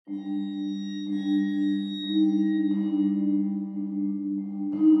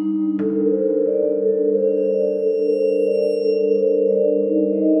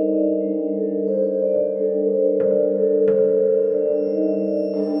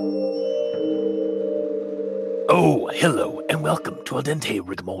Oh, hello, and welcome to Al Dente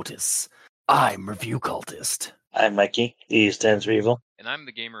Rigmortis. I'm Review Cultist. I'm Mikey, E stands for evil. And I'm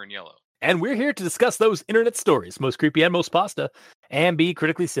the gamer in yellow. And we're here to discuss those internet stories, most creepy and most pasta, and be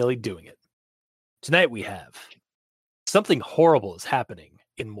critically silly doing it. Tonight we have Something Horrible is Happening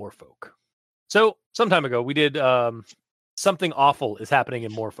in Morefolk. So, some time ago, we did Something Awful is Happening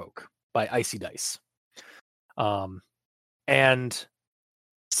in Morefolk by Icy Dice. And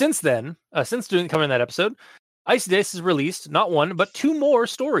since then, since covering that episode, Icy Dice has released not one, but two more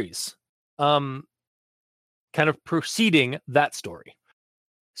stories, kind of preceding that story.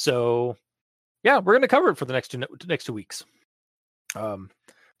 So, yeah, we're going to cover it for the next 2 weeks.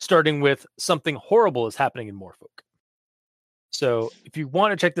 Starting with Something Horrible is Happening in Morefolk. So, if you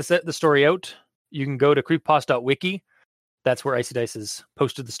want to check the story out, you can go to creepypasta.wiki. That's where Icy Dice has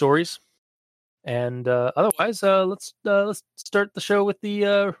posted the stories. And otherwise, let's start the show with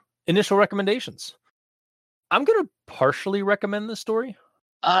the initial recommendations. I'm going to partially recommend this story.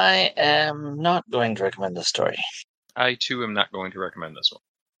 I am not going to recommend this story. I, too, am not going to recommend this one.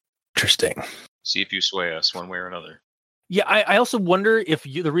 Interesting. See if you sway us one way or another. Yeah, I also wonder if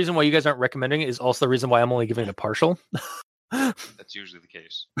the reason why you guys aren't recommending it is also the reason why I'm only giving it a partial. That's usually the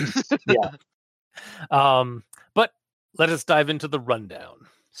case. Yeah. But let us dive into the rundown,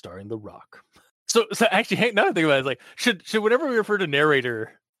 starring The Rock. So actually, hey, now I think about it, it's like, should whenever we refer to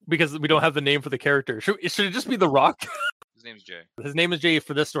narrator, because we don't have the name for the character, should it just be The Rock? His name's Jay. His name is Jay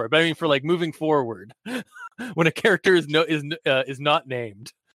for this story, but I mean for like moving forward, when a character is not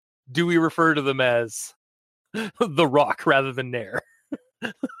named, do we refer to them as The Rock rather than Nair?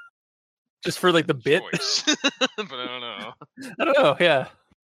 Just for like the bit. But I don't know. I don't know. Yeah.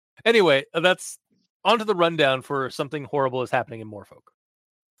 Anyway, that's onto the rundown for Something Horrible is Happening in Morefolk.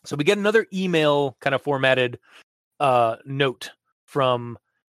 So we get another email kind of formatted note from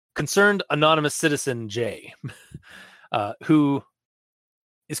concerned anonymous citizen Jay, who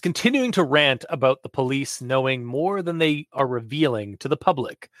is continuing to rant about the police knowing more than they are revealing to the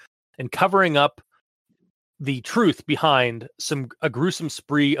public and covering up the truth behind a gruesome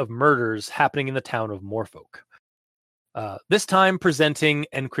spree of murders happening in the town of Morefolk. This time presenting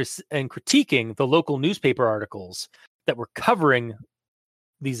and critiquing the local newspaper articles that were covering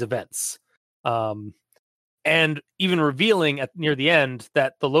these events. And even revealing near the end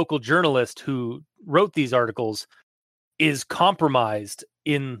that the local journalist who wrote these articles is compromised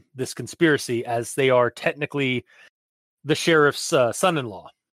in this conspiracy, as they are technically the sheriff's son-in-law.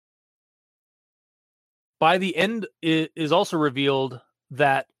 By the end, it is also revealed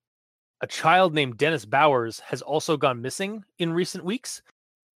that a child named Dennis Bowers has also gone missing in recent weeks,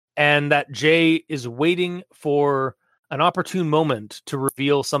 and that Jay is waiting for an opportune moment to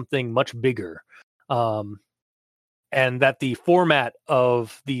reveal something much bigger. And that the format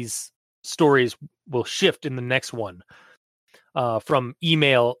of these stories will shift in the next one, from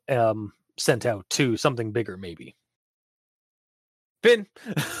email sent out to something bigger, maybe. Finn?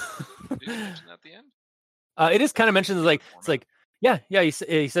 Did you mention that at the end? It is kind of mentioned as like, it's like, yeah. He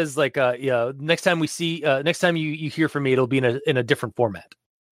says like, next time we see, next time you hear from me, it'll be in a different format.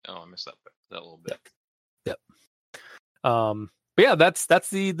 Oh, I missed that little bit. Yep. But yeah, that's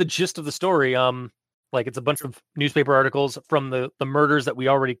the gist of the story. Like it's a bunch of newspaper articles from the murders that we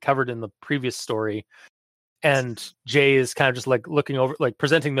already covered in the previous story. And Jay is kind of just like looking over, like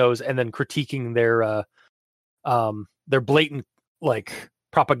presenting those and then critiquing their blatant like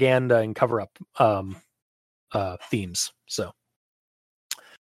propaganda and cover up themes. So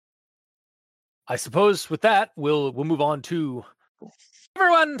I suppose with that, we'll move on to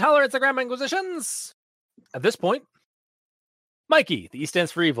everyone tolerates the Grand Inquisitions. At this point, Mikey, the E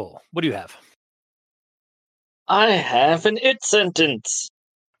stands for evil. What do you have? I have an it sentence.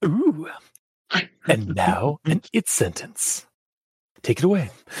 Ooh. And now an it sentence. Take it away.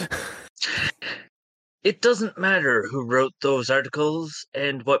 It doesn't matter who wrote those articles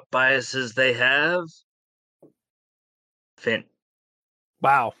and what biases they have. Finn.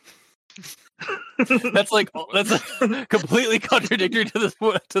 Wow. That's completely contradictory to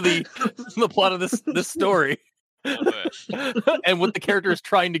the plot of this story. And what the character is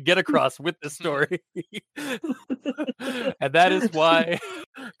trying to get across with this story. And that is why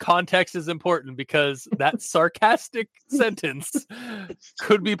context is important, because that sarcastic sentence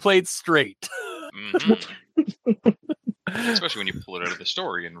could be played straight. Mm-hmm. Especially when you pull it out of the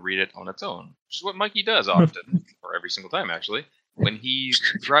story and read it on its own, which is what Mikey does often, or every single time actually. when he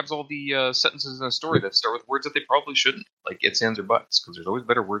grabs all the sentences in a story that start with words that they probably shouldn't, like its, ands, or buts, because there's always a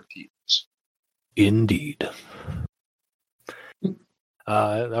better word to use. Indeed.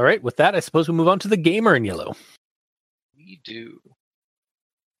 All right, with that, I suppose we move on to the gamer in yellow. We do.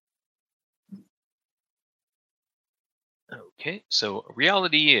 Okay, so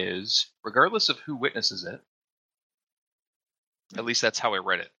reality is, regardless of who witnesses it, at least that's how I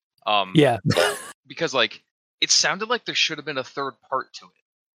read it. Yeah. Because like it sounded like there should have been a third part to it.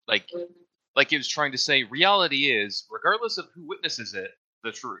 Like it was trying to say reality is, regardless of who witnesses it,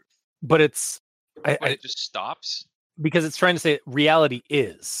 the truth. But it's It just stops. Because it's trying to say reality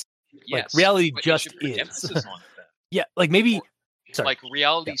is. Yes. Like reality but just it should put is. emphasis on it then. Yeah, like maybe Or, like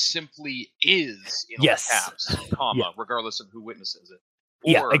reality simply is in all Yes. caps, comma, regardless of who witnesses it.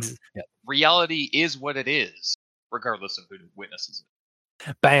 Or reality is what it is, regardless of who witnesses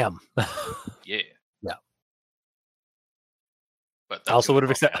it. Bam. Yeah. Yeah. But I also would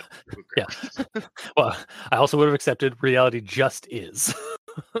have accepted. Yeah. Well, I also would have accepted reality just is.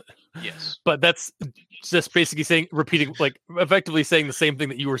 Yes. But that's just basically saying, repeating, like effectively saying the same thing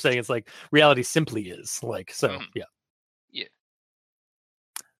that you were saying. It's like reality simply is. Like, so, yeah. Yeah.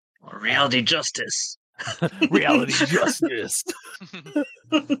 Or reality justice. Reality justice.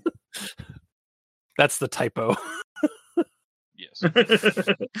 That's the typo. Yes.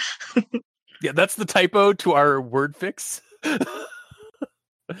 Yeah, that's the typo to our word fix.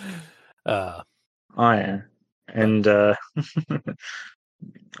 Oh yeah. And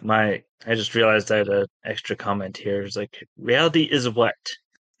I just realized I had an extra comment here. It's like reality is what?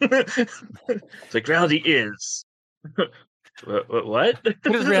 It's like reality is. What?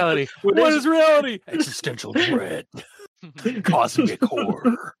 What is reality? What is reality? Existential dread. Cosmic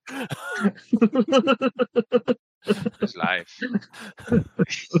horror. It's life.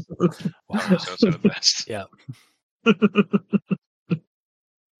 Wow, so the best. Yeah.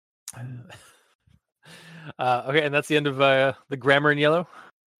 Okay, and that's the end of the grammar in yellow.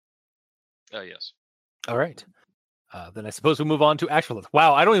 Yes. All right. Then I suppose we'll move on to actual thoughts.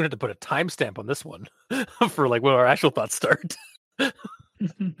 Wow, I don't even have to put a timestamp on this one for like when our actual thoughts start.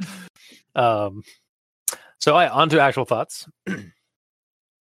 So on to actual thoughts. I'm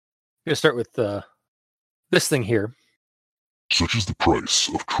gonna start with this thing here. Such is the price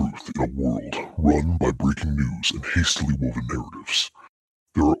of truth in a world run by breaking news and hastily woven narratives.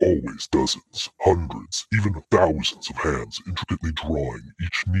 There are always dozens, hundreds, even thousands of hands intricately drawing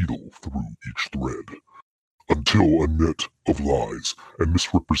each needle through each thread, until a net of lies and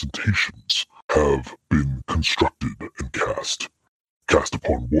misrepresentations have been constructed and cast. Cast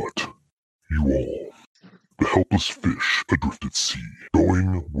upon what? You all. The helpless fish adrift at sea,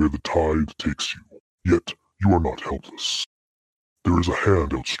 going where the tide takes you. Yet you are not helpless. There is a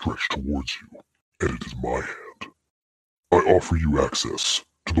hand outstretched towards you, and it is my hand. I offer you access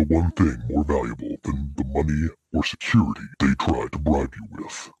to the one thing more valuable than the money or security they try to bribe you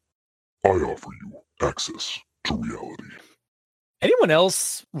with. I offer you access to reality. Anyone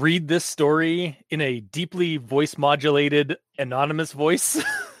else read this story in a deeply voice modulated anonymous voice?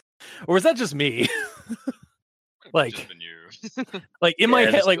 Or is that just me? Like in my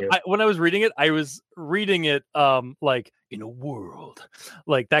head, like when I was reading it, I was reading it like in a world,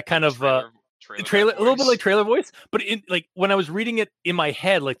 like that kind of trailer, a little bit like trailer voice. But in like when I was reading it in my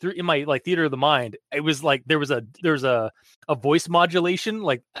head, like in my like theater of the mind, it was like there was a voice modulation,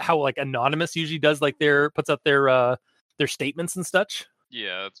 like how like Anonymous usually does, like puts out their statements and such.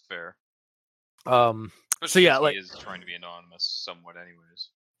 Yeah, that's fair. Especially so yeah, like he is trying to be anonymous somewhat,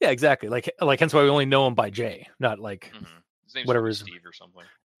 anyways. Yeah, exactly. Like hence why we only know him by Jay, not like his name's whatever Steve or something.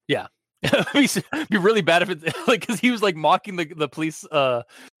 Yeah, it'd be really bad if it like because he was like mocking the police for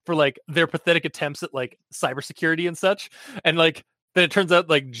like their pathetic attempts at like cybersecurity and such, and like then it turns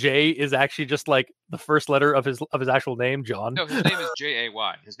out like Jay is actually just like the first letter of his actual name, John. No, his name is Jay.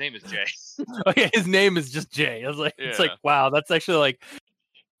 His name is Jay. Okay, his name is just Jay. I was like, It's like wow, that's actually like.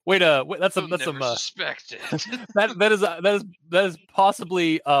 Wait, that's some suspected. that is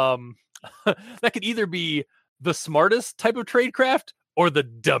possibly that could either be the smartest type of tradecraft or the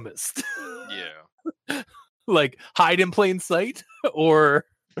dumbest. Yeah. Like hide in plain sight or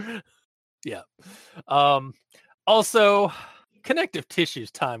yeah. Also connective tissues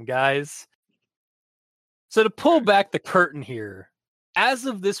time, guys. So to pull back the curtain here, as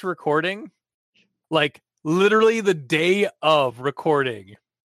of this recording, like literally the day of recording,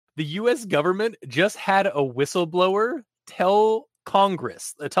 the U.S. government just had a whistleblower tell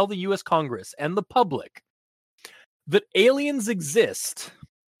the U.S. Congress and the public that aliens exist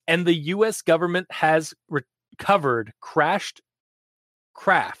and the U.S. government has recovered crashed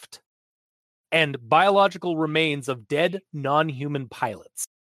craft and biological remains of dead non-human pilots.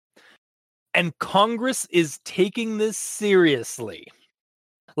 And Congress is taking this seriously.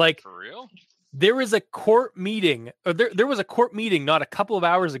 Like, For real? there is a court meeting, or there was a court meeting not a couple of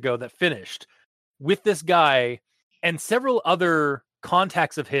hours ago that finished with this guy and several other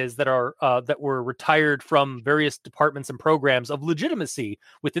contacts of his that are that were retired from various departments and programs of legitimacy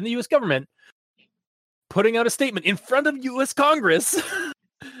within the U.S. government, putting out a statement in front of U.S. Congress.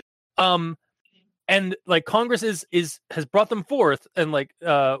 And like Congress has brought them forth and like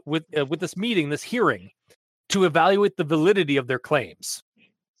with this meeting, this hearing, to evaluate the validity of their claims.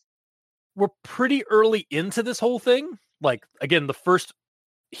 We're pretty early into this whole thing. Like, again, the first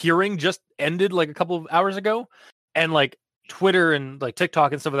hearing just ended like a couple of hours ago, and like Twitter and like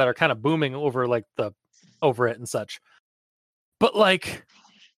TikTok and stuff like that are kind of booming over it and such. But like,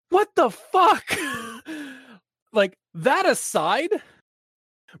 what the fuck? Like, that aside,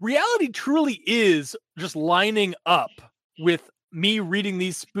 reality truly is just lining up with me reading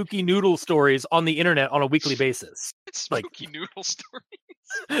these spooky noodle stories on the internet on a weekly basis. It's Like- spooky noodle story.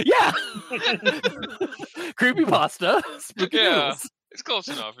 Yeah. Creepypasta. Spooky Yeah. noodles. It's close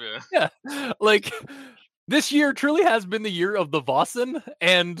enough, yeah. Yeah. Like, this year truly has been the year of the Vossen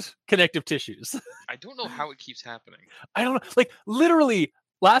and connective tissues. I don't know how it keeps happening. I don't know. Like, literally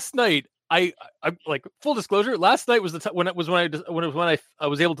last night, I like, full disclosure, last night was the time when I was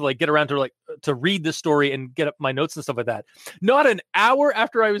able to like get around to like to read this story and get up my notes and stuff like that. Not an hour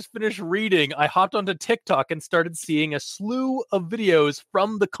after I was finished reading, I hopped onto TikTok and started seeing a slew of videos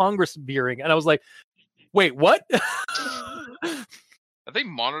from the Congress hearing, and I was like, wait, what? Are they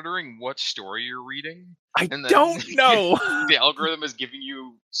monitoring what story you're reading? I And then don't know. The algorithm is giving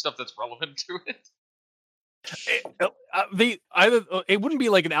you stuff that's relevant to it. It wouldn't be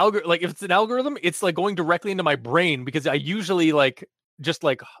like an algorithm. Like, if it's an algorithm, it's like going directly into my brain, because I usually like just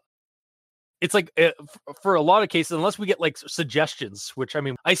like it's like for a lot of cases, unless we get like suggestions, which I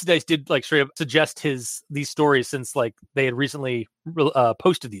mean, Icy Dice did like straight up suggest these stories since like they had recently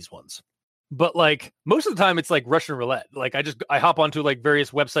posted these ones. But like most of the time, it's like Russian roulette. Like, I hop onto like various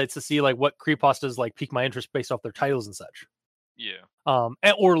websites to see like what creepypastas like pique my interest based off their titles and such. Yeah.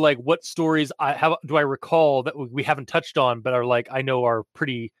 Or like what stories do I recall that we haven't touched on, but are like, I know are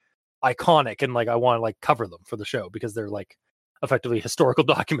pretty iconic, and like I want to like cover them for the show because they're like effectively historical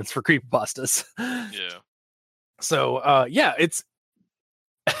documents for creepypastas. Yeah. So yeah, it's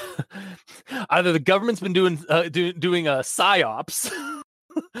either the government's been doing psyops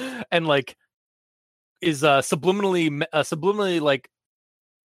and like is subliminally like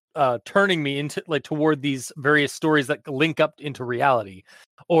turning me into like toward these various stories that link up into reality,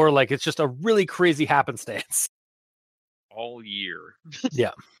 or like it's just a really crazy happenstance All year.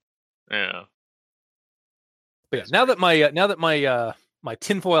 Yeah. Yeah. But yeah, now that my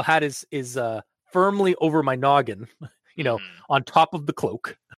tinfoil hat is firmly over my noggin, you know, Mhm. on top of the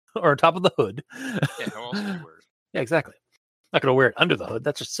cloak or on top of the hood. Yeah, how else would you wear it? Yeah, exactly. Not gonna wear it under the hood.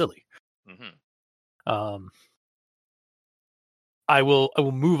 That's just silly. Mm-hmm. I will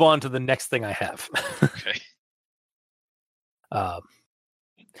move on to the next thing I have. Okay.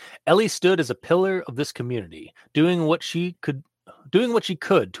 Ellie stood as a pillar of this community, doing what she could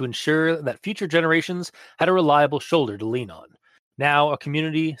to ensure that future generations had a reliable shoulder to lean on. Now a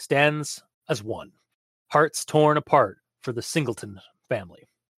community stands as one, hearts torn apart for the Singleton family.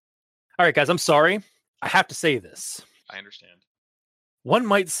 All right, guys, I'm sorry. I have to say this. I understand. One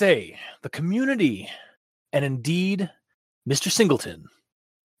might say the community, and indeed Mr. Singleton,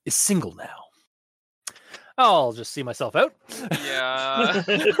 is single now. I'll just see myself out. Yeah. A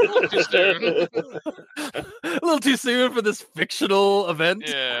little too soon. A little too soon for this fictional event.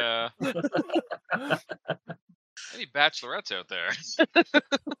 Yeah. Any bachelorettes out there?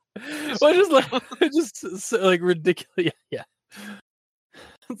 Well, just like ridiculous. Yeah.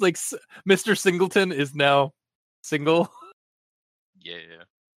 It's like Mr. Singleton is now single. Yeah.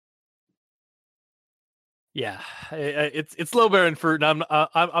 Yeah, it's low bearing fruit, and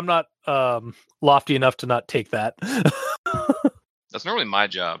I'm not lofty enough to not take that. That's normally my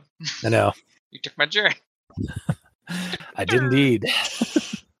job. I know. You took my job. I did indeed.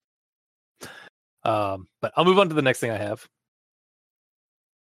 But I'll move on to the next thing I have.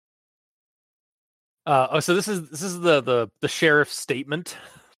 So this is the sheriff's statement.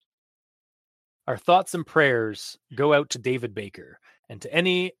 Our thoughts and prayers go out to David Baker and to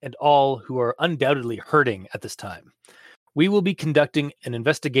any and all who are undoubtedly hurting at this time. We will be conducting an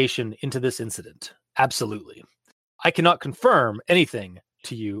investigation into this incident. Absolutely. I cannot confirm anything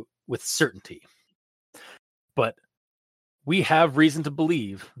to you with certainty. But we have reason to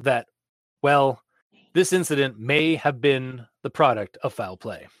believe that, well, this incident may have been the product of foul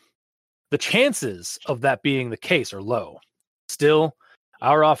play. The chances of that being the case are low. Still,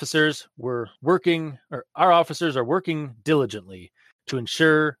 our officers are working diligently to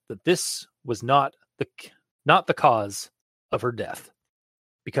ensure that this was not the cause of her death,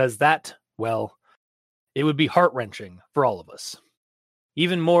 because that, well, it would be heart-wrenching for all of us,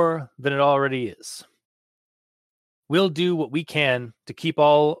 even more than it already is. We'll do what we can to keep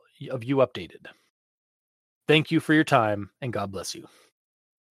all of you updated. Thank you for your time, and God bless you.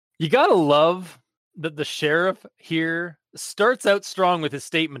 You gotta love that the sheriff here starts out strong with his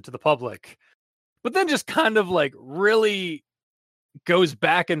statement to the public, but then just kind of like really goes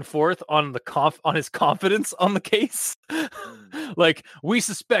back and forth on on his confidence on the case. Like, we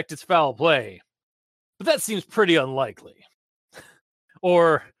suspect it's foul play, but that seems pretty unlikely.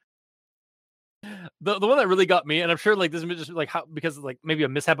 Or the one that really got me, and I'm sure like this is just like how, because like maybe a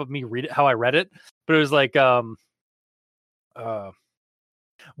mishap of me how I read it, but it was like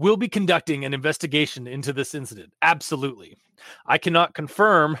we'll be conducting an investigation into this incident. Absolutely. I cannot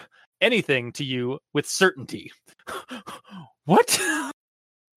confirm anything to you with certainty. What?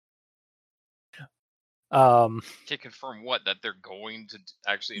 Can't confirm what, that they're going to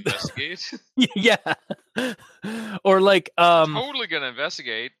actually investigate. Yeah. Or like Totally gonna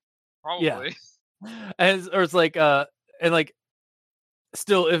investigate. Probably. Yeah. Or it's like and like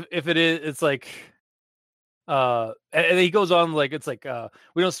still if it is, it's like and he goes on like, it's like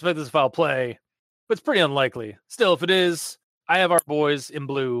we don't suspect this foul play, but it's pretty unlikely. Still, if it is, I have our boys in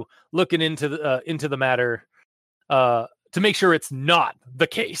blue looking into the matter to make sure it's not the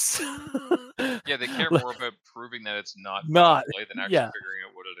case. Yeah, they care more about proving that it's not Not play than actually figuring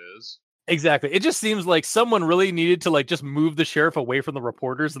out what it is. Exactly. It just seems like someone really needed to like just move the sheriff away from the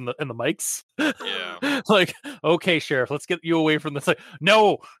reporters and the mics. Yeah. Like, okay, sheriff, let's get you away from this. Like,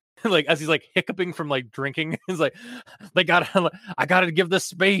 no. Like, as he's like hiccuping from like drinking, he's like, I gotta give this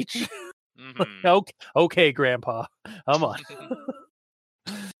speech. Mm-hmm. Okay, grandpa, come on.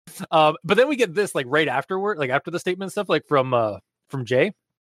 But then we get this like right afterward, like after the statement and stuff, like from Jay.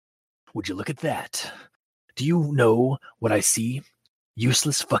 Would you look at that? Do you know what I see?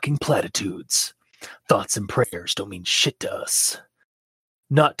 Useless fucking platitudes. Thoughts and prayers don't mean shit to us.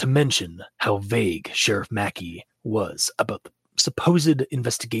 Not to mention how vague Sheriff Mackey was about the supposed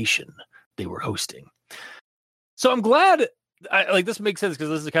investigation they were hosting. So I'm glad, like, this makes sense because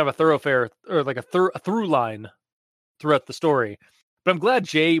this is kind of a thoroughfare, or like a through line throughout the story. But I'm glad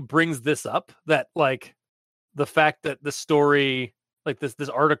Jay brings this up, that like the fact that the story, like this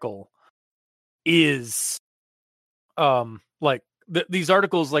article, is like these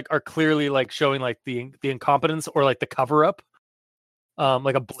articles like are clearly like showing like the incompetence or like the cover up,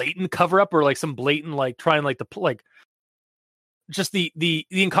 like a blatant cover up, or like some blatant like trying like like just the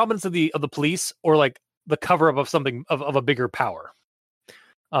incompetence of the police, or like the cover up of something of a bigger power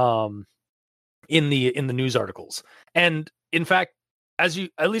in the news articles. And in fact,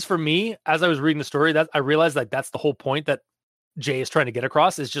 at least for me, as I was reading the story, that I realized that that's the whole point that Jay is trying to get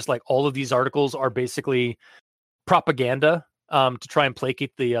across, is just like all of these articles are basically propaganda to try and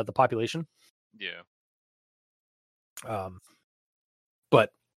placate the population. Yeah.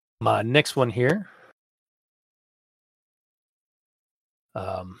 But my next one here,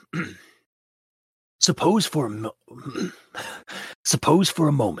 suppose for a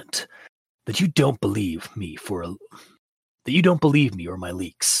moment that you don't believe me or my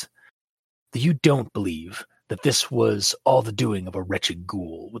leaks, that you don't believe that this was all the doing of a wretched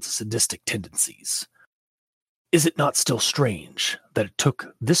ghoul with sadistic tendencies. Is it not still strange that it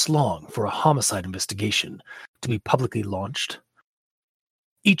took this long for a homicide investigation to be publicly launched?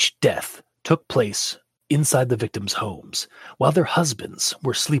 Each death took place inside the victims' homes, while their husbands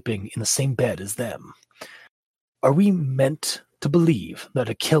were sleeping in the same bed as them. Are we meant to believe that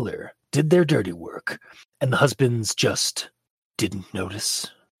a killer did their dirty work and the husbands just didn't notice?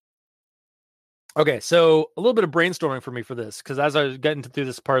 Okay, so a little bit of brainstorming for me for this, because as I was getting through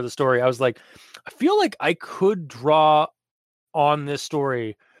this part of the story, I was like, I feel like I could draw on this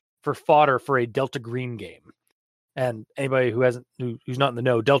story for fodder for a Delta Green game. And anybody who's not in the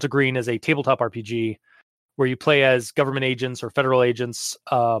know, Delta Green is a tabletop RPG where you play as government agents or federal agents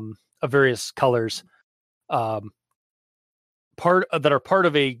of various colors, that are part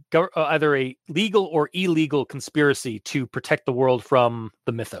of either a legal or illegal conspiracy to protect the world from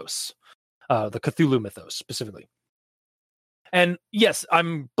the mythos. The Cthulhu mythos specifically. And yes,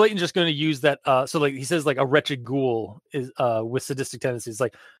 I'm blatantly just going to use that. So like he says, like a wretched ghoul is with sadistic tendencies.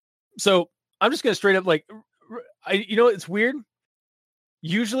 Like, so I'm just going to straight up like, it's weird.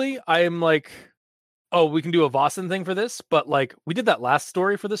 Usually I am like, oh, we can do a Vossen thing for this, but like we did that last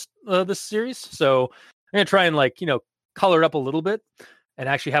story for this series. So I'm going to try and like, color it up a little bit and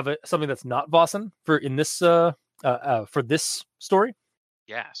actually have something that's not Vossen for this story.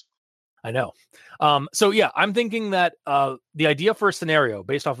 Yes. I know. So yeah, I'm thinking that the idea for a scenario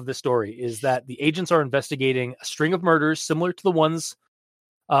based off of this story is that the agents are investigating a string of murders similar to the ones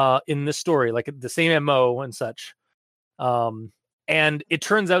in this story, like the same MO and such. And it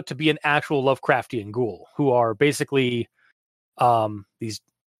turns out to be an actual Lovecraftian ghoul who are basically these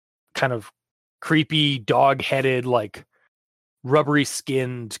kind of creepy, dog-headed, like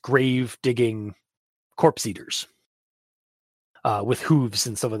rubbery-skinned, grave-digging corpse eaters. With hooves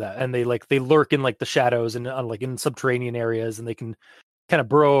and stuff like that, and they lurk in like the shadows and like in subterranean areas, and they can kind of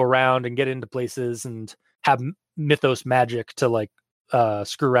burrow around and get into places and have mythos magic to like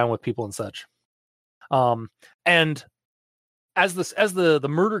screw around with people and such. And as the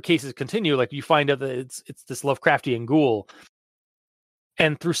murder cases continue, like you find out that it's this Lovecraftian ghoul,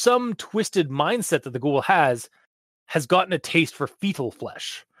 and through some twisted mindset that the ghoul has gotten a taste for fetal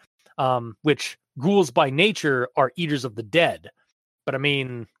flesh, which ghouls by nature are eaters of the dead. But I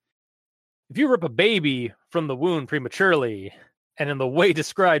mean, if you rip a baby from the womb prematurely, and in the way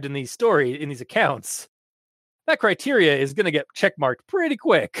described in these accounts, that criteria is going to get checkmarked pretty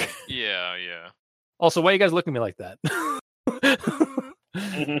quick. Yeah. Also, why are you guys looking at me like that?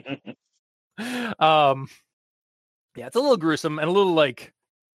 Yeah, it's a little gruesome and a little like,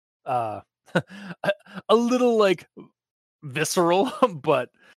 a little like visceral, but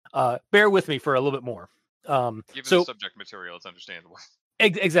bear with me for a little bit more. Given the subject material, it's understandable.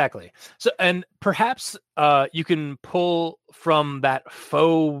 Exactly. So, and perhaps you can pull from that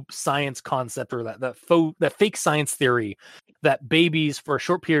faux science concept, or that fake science theory that babies, for a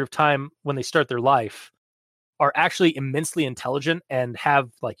short period of time when they start their life, are actually immensely intelligent and have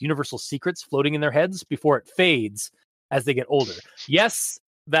like universal secrets floating in their heads before it fades as they get older. Yes,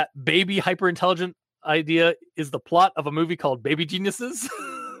 that baby hyper intelligent idea is the plot of a movie called Baby Geniuses.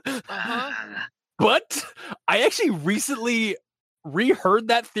 But I actually recently reheard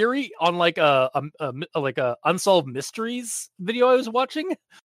that theory on like a Unsolved Mysteries video I was watching.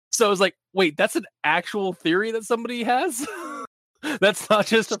 So I was like, wait, that's an actual theory that somebody has? That's not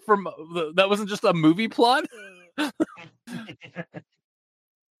just that wasn't just a movie plot.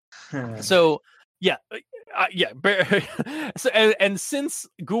 So yeah. So and since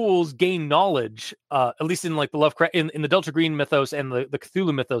ghouls gain knowledge, at least in like the Lovecraft in the Delta Green mythos and the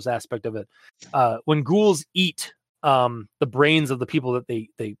Cthulhu mythos aspect of it, when ghouls eat the brains of the people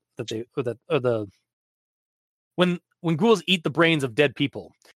when ghouls eat the brains of dead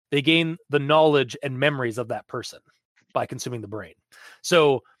people, they gain the knowledge and memories of that person by consuming the brain.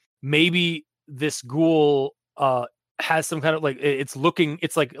 So maybe this ghoul has some kind of like it's looking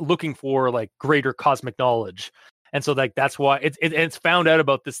for like greater cosmic knowledge, and so like that's why it's found out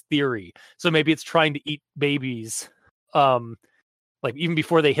about this theory. So maybe it's trying to eat babies, like even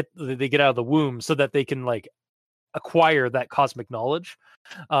before they get out of the womb, so that they can like acquire that cosmic knowledge.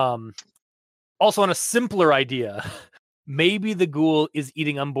 Also, on a simpler idea, maybe the ghoul is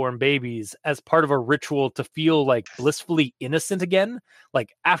eating unborn babies as part of a ritual to feel like blissfully innocent again,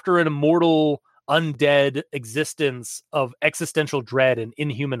 like after an immortal undead existence of existential dread and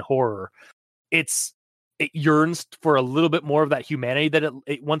inhuman horror. It yearns for a little bit more of that humanity that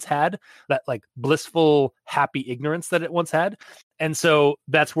it once had, that like blissful, happy ignorance that it once had. And so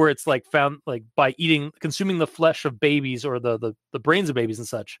that's where it's like found, like by consuming the flesh of babies or the brains of babies and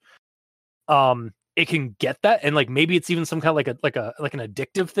such. It can get that, and like maybe it's even some kind of like an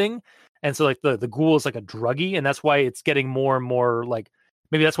addictive thing. And so like the ghoul is like a druggie, and that's why it's getting more and more like,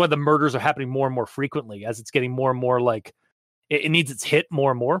 maybe that's why the murders are happening more and more frequently, as it's getting more and more like it needs its hit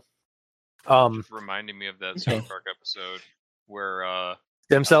more and more. Just reminding me of that South Park episode where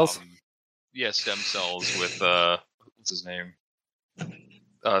stem cells. Stem cells with what's his name?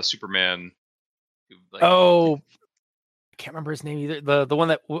 Superman. I can't remember his name either. The one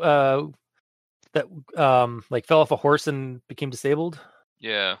that like fell off a horse and became disabled.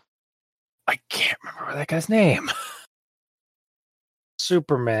 Yeah. I can't remember that guy's name.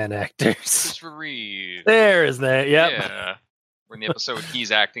 Superman actors. Christopher Reeve. There is that. Yep. Yeah. In the episode,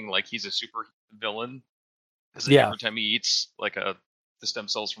 he's acting like he's a super villain because every time he eats like the stem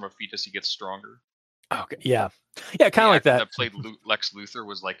cells from a fetus, he gets stronger. Okay. Yeah. Yeah. Kind of like that. That played Lex Luthor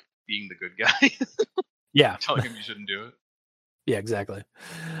was like being the good guy. Yeah. Telling him you shouldn't do it. Yeah. Exactly.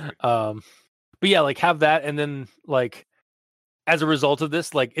 But yeah, like have that, and then like as a result of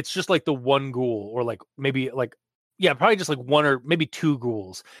this, like it's just like the one ghoul, or like maybe like probably just like one or maybe two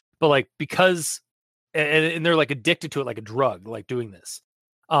ghouls, but like because and they're like addicted to it like a drug, like doing this.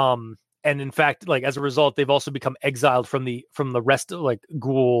 And in fact, like as a result, they've also become exiled from the rest of like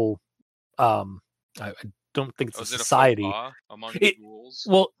ghoul don't think it's a is it society. a faux pas among It- ghouls?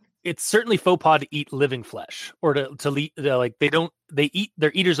 Well, it's certainly faux pas to eat living flesh, or like they eat.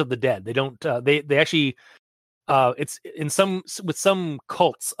 They're eaters of the dead. They don't. They actually. It's in with some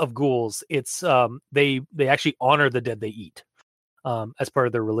cults of ghouls. It's they actually honor the dead they eat, as part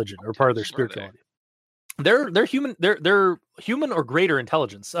of their religion or part of their Intelligent are they? spirituality. They're human. They're human or greater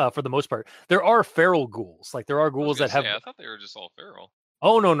intelligence, for the most part. There are feral ghouls. Like there are I was ghouls gonna that have. say, I thought they were just all feral.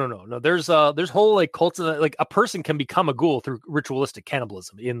 Oh no. There's whole like cults like a person can become a ghoul through ritualistic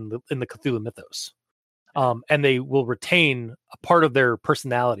cannibalism in the Cthulhu mythos. And they will retain a part of their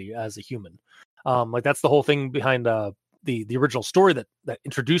personality as a human. Like that's the whole thing behind the original story that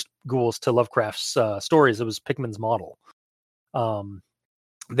introduced ghouls to Lovecraft's stories. It was Pickman's model.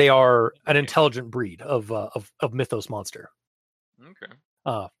 They are an intelligent breed of mythos monster. Okay.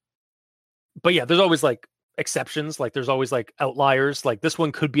 But yeah, there's always like exceptions. Like there's always like outliers. Like this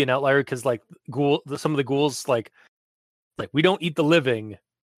one could be an outlier because like some of the ghouls like we don't eat the living.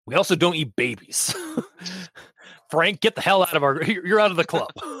 We also don't eat babies. Frank, get the hell out of our. You're out of the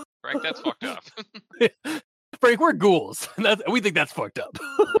club. Frank, that's fucked up. Frank, we're ghouls. We think that's fucked up.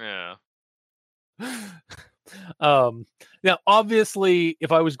 Yeah. Now, obviously,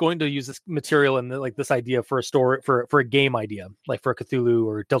 if I was going to use this material and like this idea for a story for a game idea, like for a Cthulhu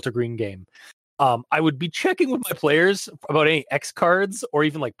or Delta Green game, I would be checking with my players about any X cards or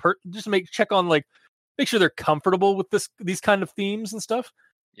even like just make sure they're comfortable with these kind of themes and stuff.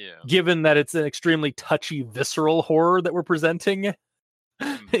 Yeah. Given that it's an extremely touchy, visceral horror that we're presenting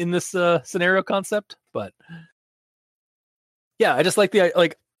in this scenario concept, but yeah, I just like the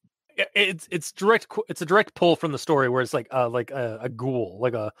like. It's direct. It's a direct pull from the story where it's like a ghoul,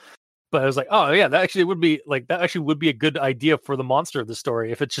 But I was like, oh yeah, that actually would be a good idea for the monster of the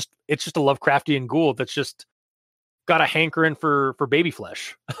story if it's just a Lovecraftian ghoul that's just got a hankering for baby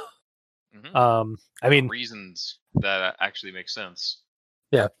flesh. Mm-hmm. I mean, reasons that actually make sense.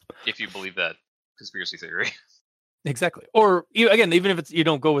 Yeah, if you believe that conspiracy theory. Exactly. Or again, even if it's you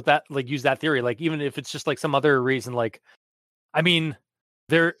don't go with that, like use that theory, like even if it's just like some other reason, like I mean.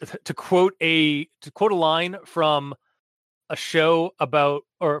 There to quote a line from a show about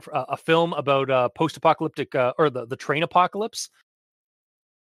or a film about post-apocalyptic or the train apocalypse.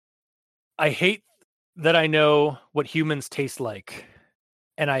 I hate that I know what humans taste like,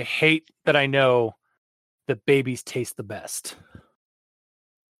 and I hate that I know that babies taste the best.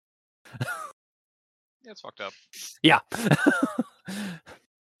 Yeah, it's fucked up. Yeah.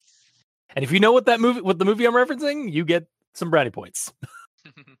 And if you know what the movie I'm referencing, you get some brownie points.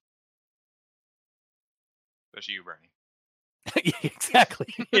 Especially you, Brownie. Yeah,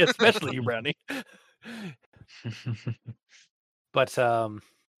 exactly. Yeah, especially you, Brownie. But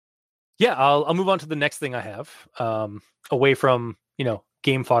yeah, I'll move on to the next thing I have. Away from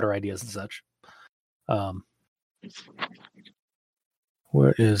game fodder ideas and such.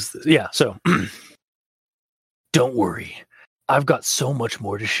 Where is this? Yeah, so don't worry. I've got so much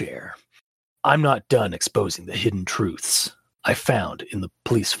more to share. I'm not done exposing the hidden truths I found in the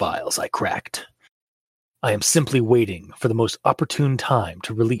police files I cracked. I am simply waiting for the most opportune time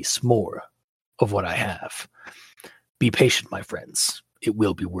to release more of what I have. Be patient, my friends. It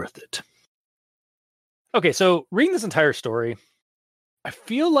will be worth it. Okay, so reading this entire story, I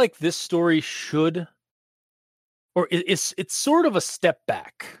feel like this story should, or it's sort of a step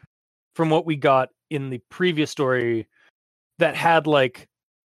back from what we got in the previous story that had like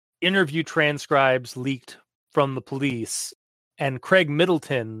interview transcribes leaked from the police and Craig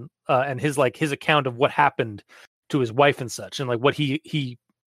Middleton and his account of what happened to his wife and such, and like what he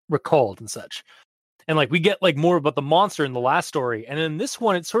recalled and such. And like we get like more about the monster in the last story, and in this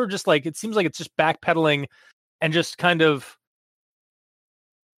one, it's sort of just like it seems like it's just backpedaling and just kind of.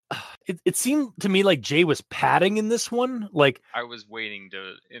 It seemed to me like Jay was padding in this one. Like I was waiting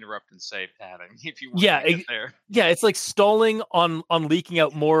to interrupt and say padding. If you want to get there, yeah, it's like stalling on leaking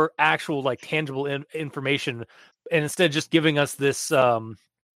out more actual like tangible information, and instead just giving us this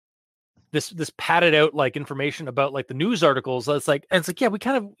this padded out like information about like the news articles. It's like yeah,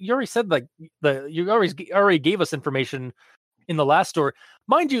 you already said like you already gave us information in the last story,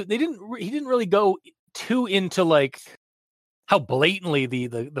 mind you. He didn't really go too into like how blatantly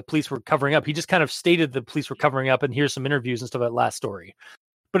the police were covering up. He just kind of stated the police were covering up, and here's some interviews and stuff about last story.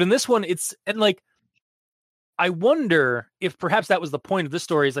 But in this one, I wonder if perhaps that was the point of this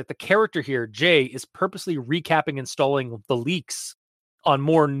story, is like the character here, Jay, is purposely recapping and stalling the leaks on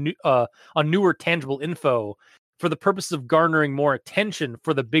on newer tangible info for the purpose of garnering more attention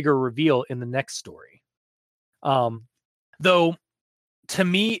for the bigger reveal in the next story. Though to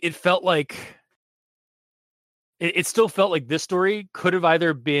me, it felt like it still felt like this story could have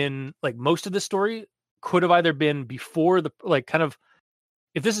either been like most of the story could have either been before the like kind of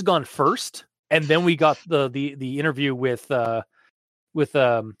if this has gone first, and then we got the interview with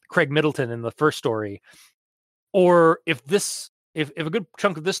Craig Middleton in the first story, or if a good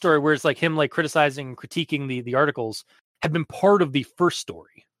chunk of this story where it's like him like criticizing and critiquing the articles had been part of the first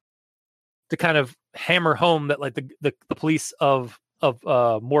story to kind of hammer home that like the police of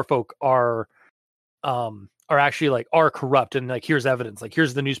Morefolk are actually like are corrupt, and like here's evidence, like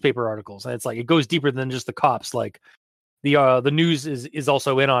here's the newspaper articles, and it's like it goes deeper than just the cops. Like the news is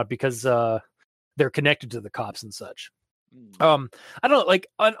also in on it because they're connected to the cops and such. I don't know, like,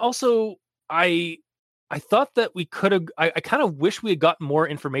 and also I thought that we could have. I kind of wish we had gotten more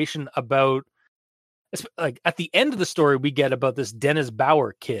information about, like, at the end of the story we get about this Dennis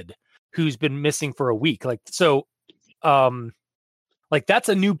Bauer kid who's been missing for a week. Like, so, like that's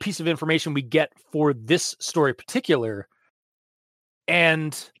a new piece of information we get for this story in particular,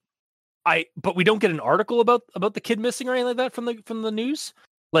 and but we don't get an article about the kid missing or anything like that from the news.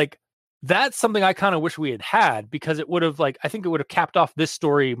 Like, that's something I kind of wish we had because it would have, like, I think it would have capped off this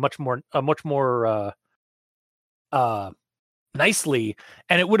story much more nicely,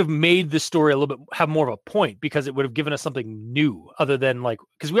 and it would have made this story a little bit have more of a point because it would have given us something new other than like,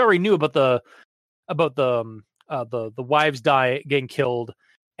 because we already knew about the wives getting killed,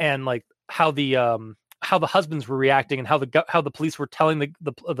 and like how the husbands were reacting, and how the police were telling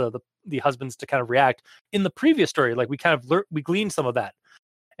the husbands to kind of react in the previous story. Like, we kind of we gleaned some of that,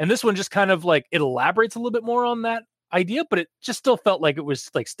 and this one just kind of like it elaborates a little bit more on that idea, but it just still felt like it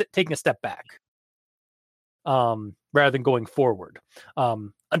was like taking a step back, rather than going forward,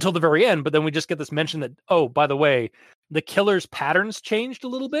 until the very end. But then we just get this mention that, oh, by the way, the killer's patterns changed a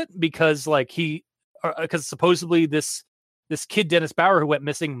little bit because like because supposedly this kid Dennis Bauer who went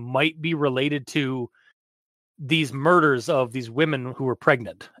missing might be related to these murders of these women who were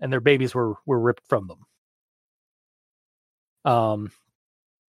pregnant and their babies were ripped from them.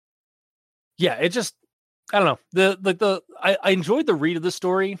 Yeah, it just, I don't know. I enjoyed the read of the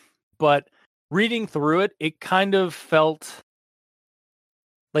story, but reading through it, it kind of felt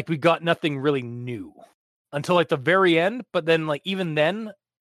like we got nothing really new until like the very end. But then, like, even then,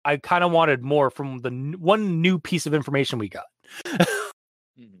 I kind of wanted more from the one new piece of information we got.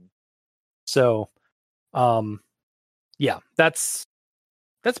 So, yeah, that's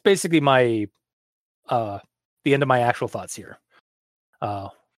basically my the end of my actual thoughts here.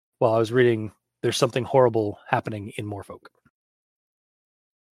 While I was reading, there's something horrible happening in Morefolk.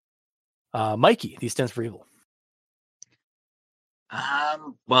 Mikey, these stands for evil.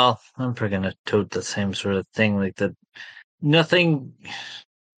 Well, I'm probably gonna tote the same sort of thing. Like nothing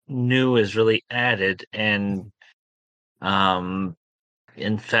new is really added, and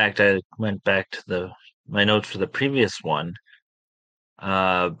in fact, I went back to my notes for the previous one,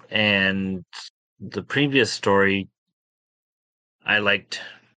 and the previous story I liked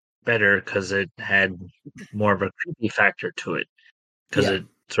better because it had more of a creepy factor to it, because it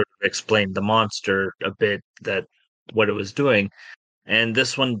sort of explained the monster a bit, that what it was doing, and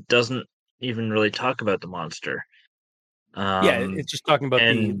this one doesn't even really talk about the monster. It's just talking about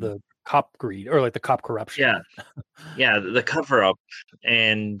the cop greed, or like the cop corruption. Yeah, the cover up,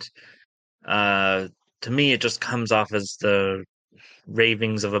 and to me, it just comes off as the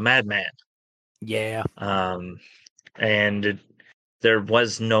ravings of a madman. Yeah. And there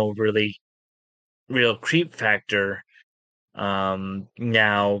was no real creep factor.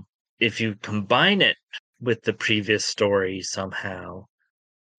 Now, if you combine it with the previous story somehow,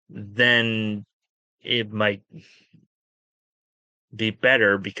 then it might be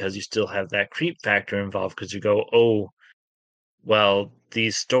better because you still have that creep factor involved, because you go, oh, well,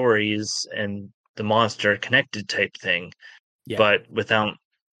 these stories and the monster connected type thing. Yeah. But without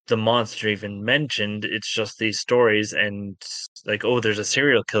the monster even mentioned, it's just these stories and like, oh, there's a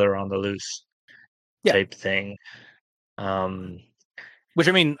serial killer on the loose type thing. Which,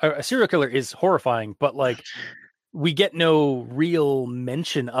 I mean, a serial killer is horrifying, but like, we get no real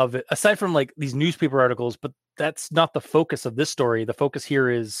mention of it aside from like these newspaper articles. But that's not the focus of this story. The focus here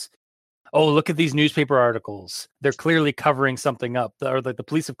is, oh, look at these newspaper articles. They're clearly covering something up, or like the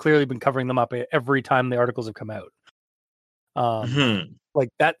police have clearly been covering them up every time the articles have come out. Like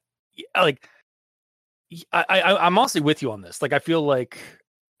that, like I'm honestly with you on this. Like, I feel like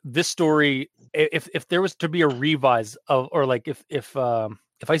this story, if there was to be a revise of, or like if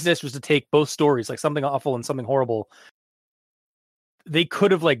ICS was to take both stories, like something awful and something horrible, they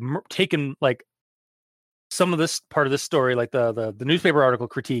could have like taken like some of this part of this story, like the newspaper article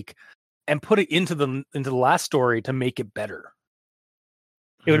critique, and put it into the last story to make it better.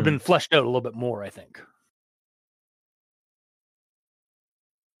 It would have been fleshed out a little bit more, I think.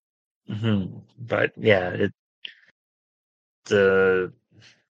 But yeah, the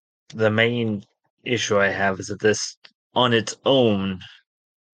main issue I have is that this on its own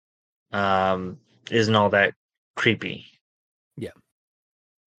isn't all that creepy. Yeah.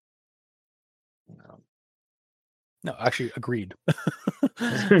 No, actually, agreed.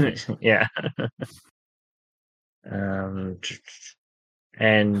 Yeah.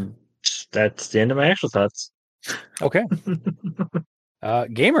 And that's the end of my actual thoughts. Okay.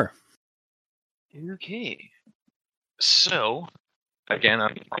 Gamer. Okay. So, again,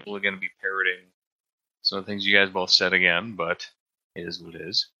 I'm probably going to be parroting some of the things you guys both said again, but it is what it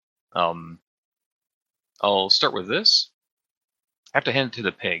is. I'll start with this. I have to hand it to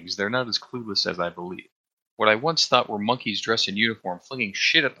the pigs. They're not as clueless as I believe. What I once thought were monkeys dressed in uniform flinging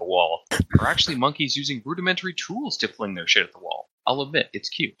shit at the wall are actually monkeys using rudimentary tools to fling their shit at the wall. I'll admit, it's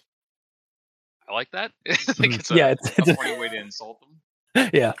cute. I like that. I think it's a funny way to insult them.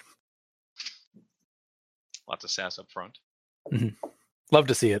 Yeah. Lots of sass up front. Mm-hmm. Love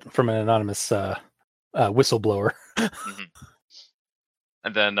to see it from an anonymous whistleblower. Mm-hmm.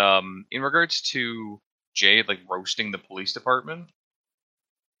 And then in regards to Jay like roasting the police department,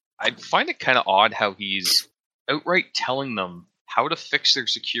 I find it kind of odd how he's outright telling them how to fix their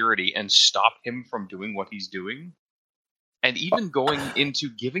security and stop him from doing what he's doing. And even going into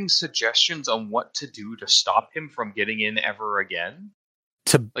giving suggestions on what to do to stop him from getting in ever again.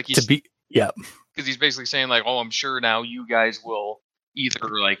 Because he's basically saying like, oh, I'm sure now you guys will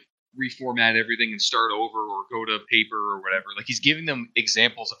either like reformat everything and start over or go to paper or whatever. Like he's giving them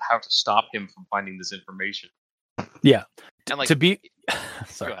examples of how to stop him from finding this information. Yeah. And like to be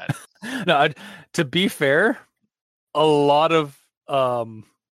sorry. Go ahead. No, to be fair, a lot of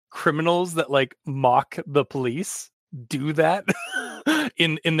criminals that like mock the police do that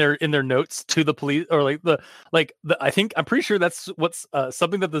in their notes to the police, or I'm pretty sure that's what's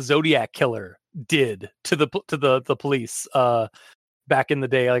something that the Zodiac killer did to the police back in the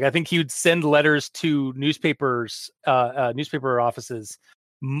day. Like I think he would send letters to newspaper offices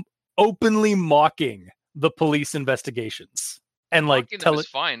openly mocking the police investigations, and like tell it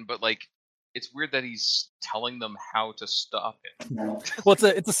fine, but like it's weird that he's telling them how to stop him. Well,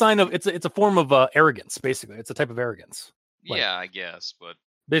 it's a sign of it's a form of arrogance. Basically, it's a type of arrogance. Like, yeah, I guess, but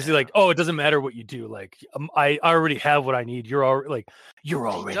basically, like, oh, it doesn't matter what you do. Like, I already have what I need. You're already He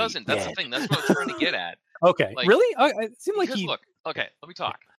doesn't. That's the thing. That's what I'm trying to get at. Okay, like, really? It seemed like he. Look, okay, let me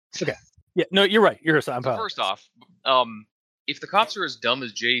talk. Okay, yeah, no, you're right. First off, if the cops are as dumb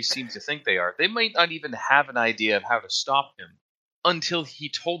as Jay seems to think they are, they might not even have an idea of how to stop him until he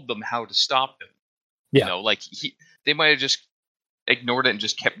told them how to stop him. Yeah. You know, like they might have just ignored it and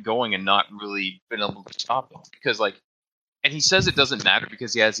just kept going and not really been able to stop him. Because like, and he says it doesn't matter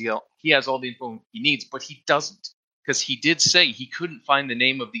because he has all the info he needs, but he doesn't. Because he did say he couldn't find the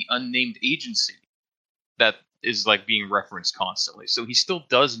name of the unnamed agency that is like being referenced constantly. So he still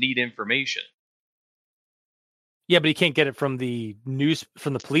does need information. Yeah, but he can't get it from the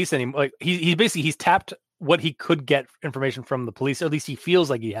police anymore. Like he's tapped what he could get information from the police. Or at least he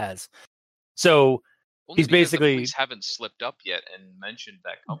feels like he has. So only he's basically the police haven't slipped up yet and mentioned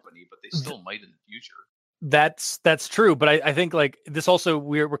that company, but they still might in the future. That's true, but I think like this also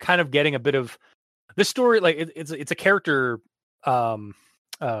we're kind of getting a bit of this story. Like it's a character. It's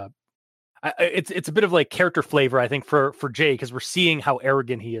a bit of like character flavor, I think, for Jay, because we're seeing how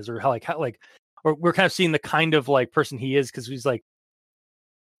arrogant he is, or or we're kind of seeing the kind of like person he is, because he's like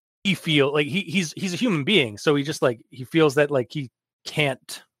he feel like he's a human being, so he just like he feels that like he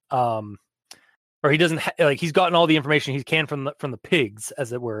can't or he doesn't like he's gotten all the information he can from the pigs,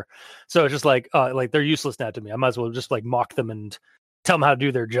 as it were. So it's just like they're useless now to me. I might as well just like mock them and tell them how to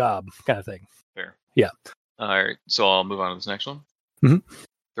do their job, kind of thing. Fair. Yeah. All right. So I'll move on to this next one. Mm-hmm.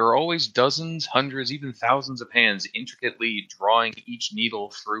 There are always dozens, hundreds, even thousands of hands intricately drawing each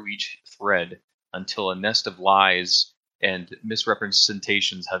needle through each thread until a nest of lies and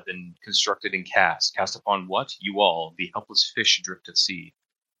misrepresentations have been constructed and cast upon what? You all, the helpless fish adrift at sea.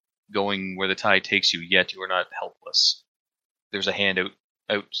 Going where the tide takes you, yet you are not helpless. There's a hand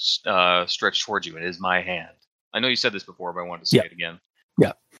out stretched towards you. It is my hand. I know you said this before, but I wanted to say it again.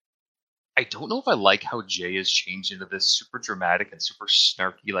 Yeah. I don't know if I like how Jay has changed into this super dramatic and super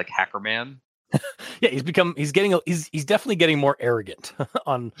snarky like hacker man. Yeah, he's definitely getting more arrogant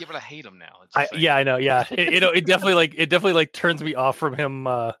on. Yeah, but I hate him now. I know. Yeah, it definitely like turns me off from him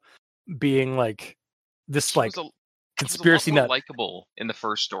being like this like conspiracy nut. Likable in the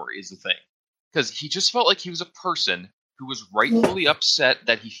first story is the thing, because he just felt like he was a person who was rightfully upset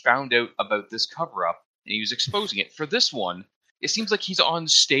that he found out about this cover up and he was exposing it. For this one, it seems like he's on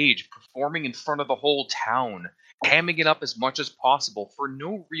stage performing in front of the whole town, hamming it up as much as possible for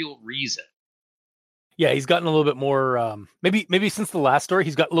no real reason. Yeah, he's gotten a little bit more. Maybe since the last story,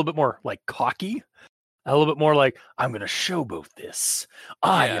 he's got a little bit more like cocky, a little bit more like, I'm going to showboat this.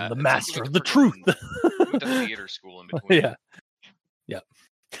 I am the master of the truth. Went to theater school in between. Yeah.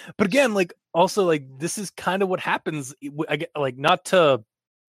 But again, like also like this is kind of what happens. I get like not to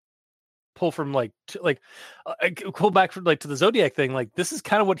pull from like I pull back from like to the Zodiac thing. Like this is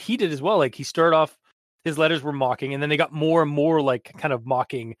kind of what he did as well. Like he started off, his letters were mocking, and then they got more and more like kind of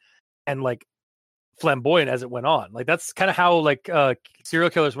mocking and like flamboyant as it went on. Like that's kind of how like serial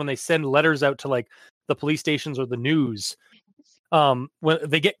killers, when they send letters out to like the police stations or the news, when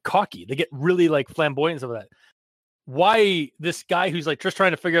they get cocky, they get really like flamboyant and stuff like that. Why this guy who's like just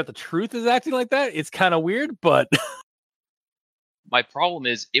trying to figure out the truth is acting like that, it's kind of weird. But my problem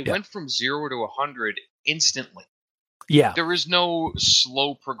is it went from 0 to 100 instantly. Yeah, there is no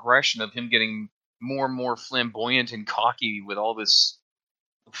slow progression of him getting more and more flamboyant and cocky with all this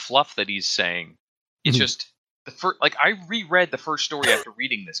fluff that he's saying. It's just the first, like I reread the first story after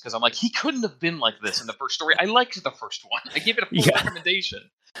reading this because I'm like, he couldn't have been like this in the first story. I liked the first one. I gave it a full recommendation.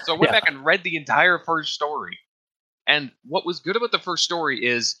 So I went back and read the entire first story. And what was good about the first story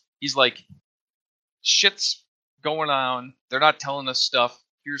is he's like, shit's going on. They're not telling us stuff.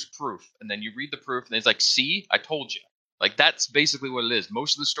 Here's proof. And then you read the proof and it's like, see, I told you. Like that's basically what it is.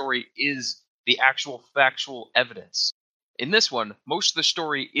 Most of the story is the actual factual evidence. In this one, most of the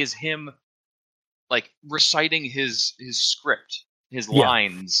story is him like reciting his script, his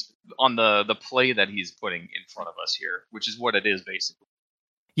lines on the play that he's putting in front of us here, which is what it is basically.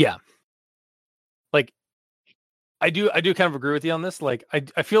 Yeah. Like I do kind of agree with you on this. Like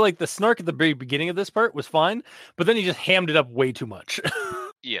I feel like the snark at the very beginning of this part was fine, but then he just hammed it up way too much.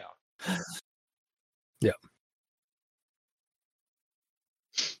 Yeah. Yeah.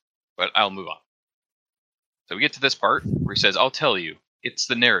 But I'll move on. So we get to this part where he says, I'll tell you, it's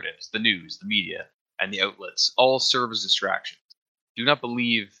the narratives, the news, the media, and the outlets all serve as distractions. Do not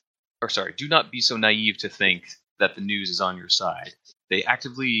be so naive to think that the news is on your side. They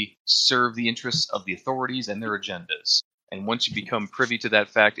actively serve the interests of the authorities and their agendas. And once you become privy to that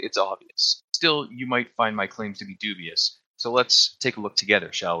fact, it's obvious. Still, you might find my claims to be dubious. So let's take a look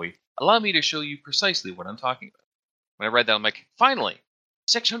together, shall we? Allow me to show you precisely what I'm talking about. When I read that, I'm like, finally!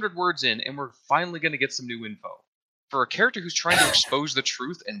 600 words in, and we're finally going to get some new info. For a character who's trying to expose the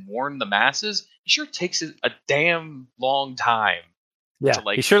truth and warn the masses, he sure takes a damn long time. Yeah, to,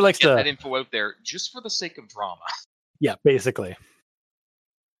 like, he sure likes get to that info out there just for the sake of drama. Yeah, basically.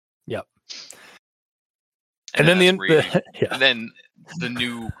 Yep. And then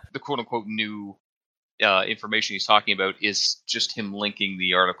the quote unquote new information he's talking about is just him linking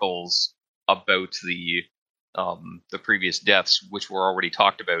the articles about the previous deaths, which were already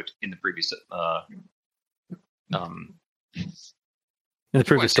talked about in the previous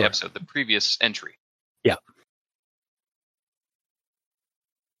episode, the previous entry. Yeah.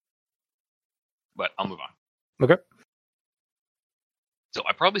 But I'll move on. Okay. So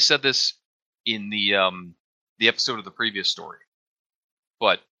I probably said this in the episode of the previous story,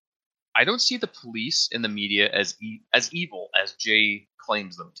 but I don't see the police in the media as evil as Jay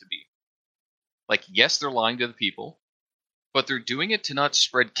claims them to be. Like, yes, they're lying to the people, but they're doing it to not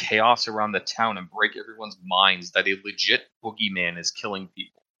spread chaos around the town and break everyone's minds that a legit boogeyman is killing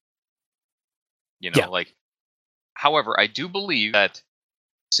people. You know, however, I do believe that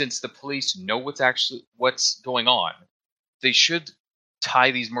since the police know what's going on, they should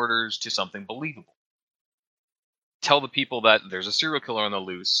tie these murders to something believable. Tell the people that there's a serial killer on the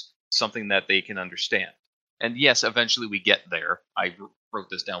loose, something that they can understand. And yes, eventually we get there. I wrote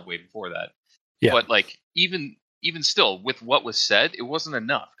this down way before that. Yeah. But like even still, with what was said, it wasn't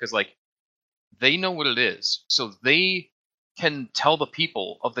enough because like they know what it is, so they can tell the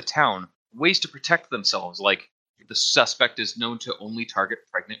people of the town ways to protect themselves. Like the suspect is known to only target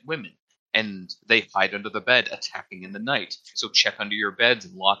pregnant women, and they hide under the bed, attacking in the night. So check under your beds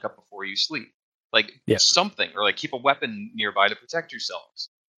and lock up before you sleep. Like something, or like keep a weapon nearby to protect yourselves.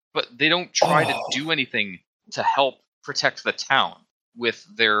 But they don't try to do anything to help protect the town with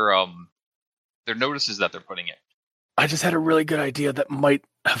their notices that they're putting in. I just had a really good idea that might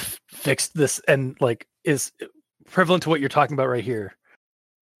have fixed this and like is prevalent to what you're talking about right here.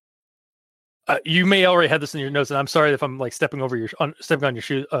 You may already have this in your notes, and I'm sorry if I'm like stepping on your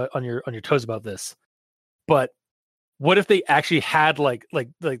shoes on your toes about this. But what if they actually had like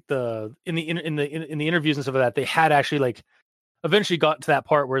the in the interviews and stuff like that, they had actually like eventually got to that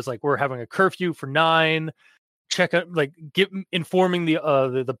part where it's like we're having a curfew for 9. Check out like informing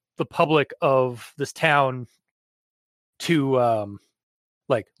the public of this town to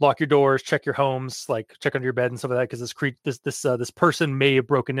like lock your doors, check your homes, like check under your bed and stuff like that, because this person may have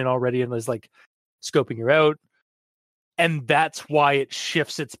broken in already and is like scoping you out. And that's why it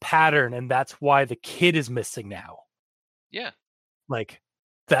shifts its pattern, and that's why the kid is missing now. Yeah. Like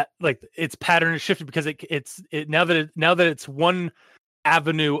that, like its pattern is shifted because it's now that it's one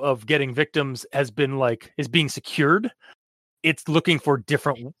avenue of getting victims is being secured. It's looking for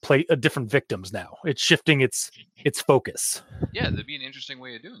different victims now. It's shifting its focus. Yeah, that'd be an interesting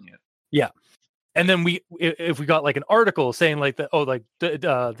way of doing it. Yeah. And then if we got like an article saying like that,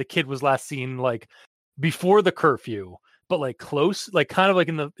 the kid was last seen like before the curfew, but like close, like kind of like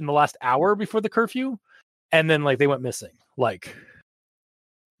in the last hour before the curfew, and then like they went missing, like.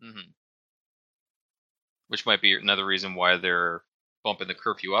 Mm-hmm. Which might be another reason why they're bumping the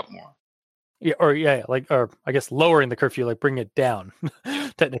curfew up more. Yeah, or I guess lowering the curfew, like bringing it down,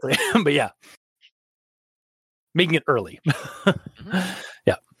 technically, but yeah, making it early. Mm-hmm.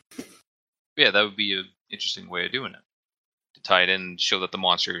 Yeah, that would be an interesting way of doing it. To tie it in and show that the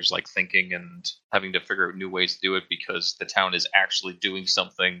monster is like thinking and having to figure out new ways to do it because the town is actually doing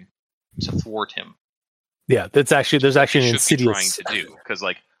something to thwart him. Yeah, there's actually an insidious trying to do, because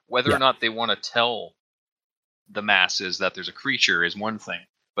like whether or not they want to tell the masses that there's a creature is one thing,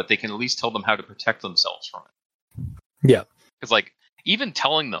 but they can at least tell them how to protect themselves from it. Yeah, because like even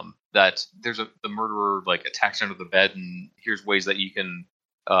telling them that there's the murderer like attacks under the bed and here's ways that you can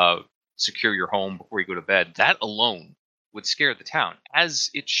secure your home before you go to bed, that alone would scare the town, as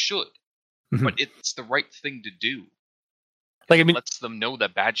it should. Mm-hmm. But it's the right thing to do. Like, it lets them know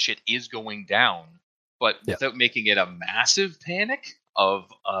that bad shit is going down, but without making it a massive panic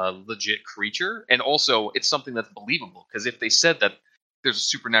of a legit creature. And also, it's something that's believable, because if they said that there's a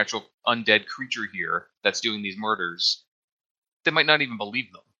supernatural undead creature here that's doing these murders, they might not even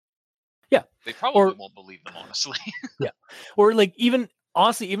believe them. Yeah. They probably won't believe them, honestly. Yeah. Or like even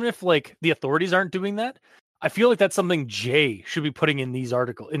if like the authorities aren't doing that, I feel like that's something Jay should be putting in these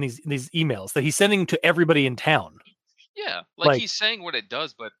articles, in these emails that he's sending to everybody in town. Yeah, like he's saying what it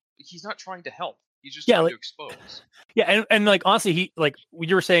does, but he's not trying to help. He's just trying to expose. Yeah, and like honestly, he like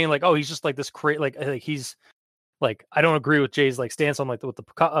you were saying like, oh, he's just like this like he's like, I don't agree with Jay's like stance on like with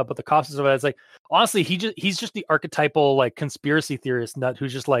the cops and stuff. It's like honestly, he's just the archetypal like conspiracy theorist nut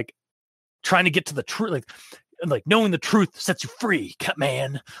who's just like trying to get to the truth, like knowing the truth sets you free,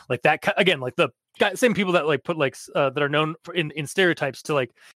 man. Like that again, like the same people that like put like that are known for, in stereotypes to like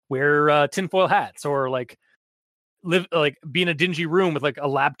wear tinfoil hats or like live like be in a dingy room with like a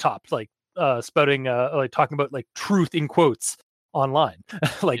laptop like spouting like talking about like truth in quotes online.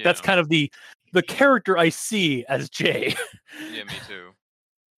 Like that's kind of the character I see as Jay. Yeah, me too.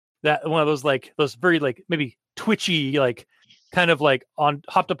 That one of those like those very like maybe twitchy like kind of like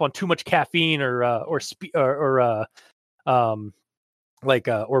hopped up on too much caffeine or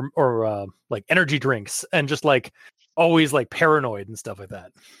like energy drinks and just like always like paranoid and stuff like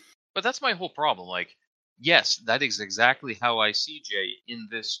that. But that's my whole problem. Like, yes, that is exactly how I see Jay in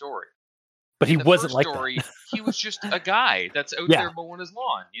this story. But he wasn't like story, that. He was just a guy that's out there mowing his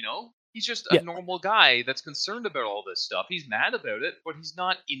lawn, you know? He's just a normal guy that's concerned about all this stuff. He's mad about it, but he's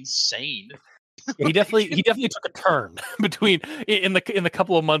not insane. Yeah, he definitely took a turn between in the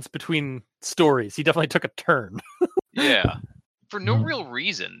couple of months between stories. He definitely took a turn. Yeah. For no real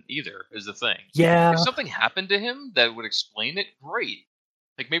reason either is the thing. Yeah. If something happened to him that would explain it, great.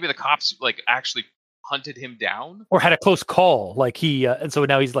 Like maybe the cops like actually hunted him down or had a close call, like he and so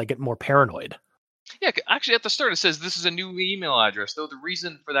now he's like getting more paranoid. Yeah, actually at the start it says this is a new email address, though the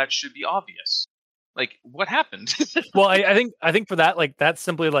reason for that should be obvious. Like, what happened? Well, I think for that, like that's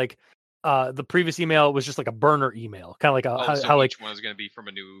simply like the previous email was just like a burner email, kind of like how like each one is going to be from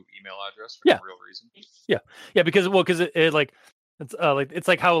a new email address for no real reason. Yeah, because it like it's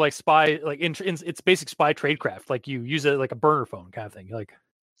like how like spy like in it's basic spy tradecraft, like you use it like a burner phone kind of thing, like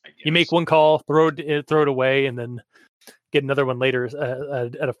you make one call, throw it away, and then get another one later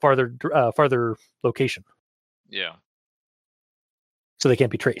at a farther location. Yeah. So they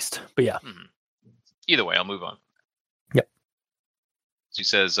can't be traced. But yeah. Mm-hmm. Either way, I'll move on. Yep. So he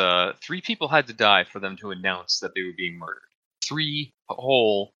says 3 people had to die for them to announce that they were being murdered. 3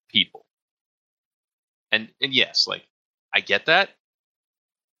 whole people. And yes, like I get that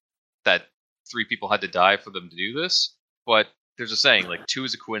 3 people had to die for them to do this, but there's a saying like 2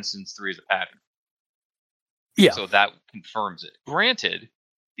 is a coincidence, 3 is a pattern. Yeah. So that confirms it. Granted,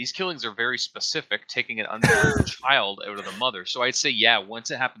 these killings are very specific, taking an unborn child out of the mother. So I'd say, once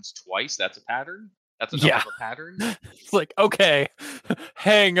it happens twice, that's a pattern. That's enough of a pattern. It's like, okay,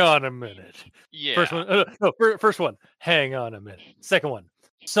 hang on a minute. Yeah. First one, first one, hang on a minute. Second one,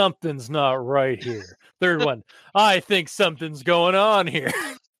 something's not right here. Third one, I think something's going on here.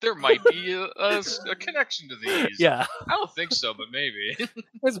 There might be a connection to these. Yeah, I don't think so, but maybe.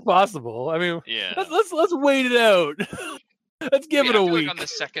 it's possible. I mean, Yeah. let's wait it out. Let's give it a I feel week. like on the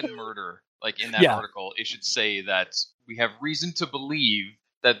second murder, like in that Yeah. article, it should say that we have reason to believe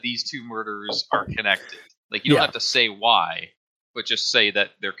that these two murders are connected. Like, you don't have to say why, but just say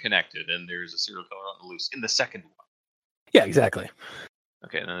that they're connected and there's a serial killer on the loose in the second one. Yeah, exactly.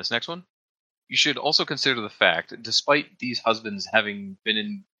 Okay, and then this next one. You should also consider the fact, despite these husbands having been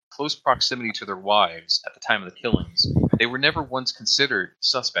in close proximity to their wives at the time of the killings, they were never once considered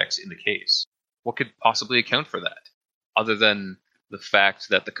suspects in the case. What could possibly account for that, other than the fact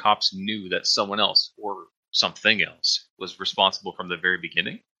that the cops knew that someone else, or something else, was responsible from the very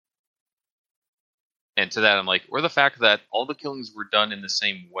beginning? And to that, I'm like, or the fact that all the killings were done in the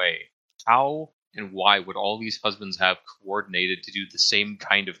same way. How and why would all these husbands have coordinated to do the same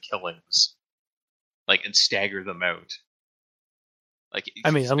kind of killings? Like, and stagger them out? Like,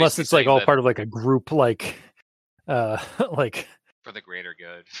 I mean, unless it's like all part of like a group, like like for the greater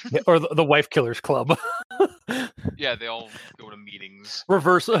good. or the wife killers club. Yeah, they all go to meetings.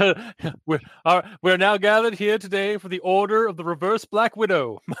 Reverse. We're now gathered here today for the order of the Reverse Black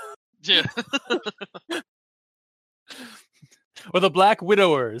Widow. Yeah. Or the Black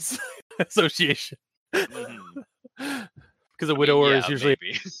Widowers Association. Because a widower is usually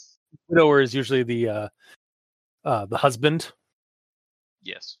the husband.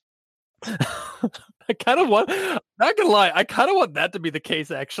 Yes. I kind of want, not gonna lie, I kind of want that to be the case.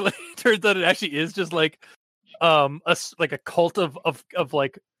 Actually, turns out it actually is just like a cult of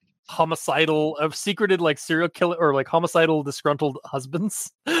like homicidal, of secreted like serial killer or like homicidal disgruntled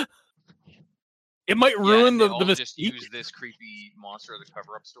husbands. It might ruin the mystique. Just use this creepy monster of the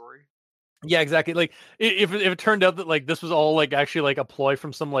cover-up story. Yeah, exactly. Like if it turned out that like this was all like actually like a ploy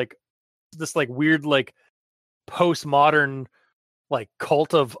from some like this like weird like postmodern like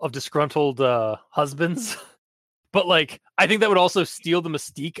cult of disgruntled husbands. But like I think that would also steal the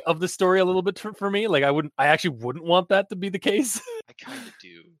mystique of the story a little bit for me. Like I actually wouldn't want that to be the case. I kind of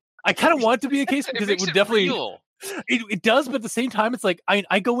do. I kind of want it to be the case because it would definitely real. It does, but at the same time, it's like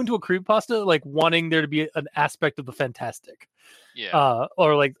I go into a creepypasta like wanting there to be an aspect of the fantastic,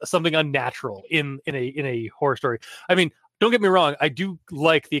 or like something unnatural in a horror story. I mean, don't get me wrong, I do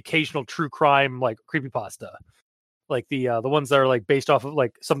like the occasional true crime like creepypasta, like the ones that are like based off of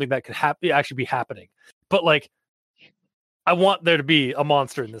like something that could actually be happening. But like, I want there to be a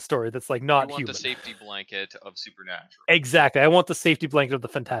monster in this story that's like not human. The safety blanket of supernatural. Exactly, I want the safety blanket of the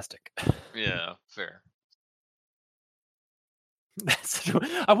fantastic. Yeah, fair.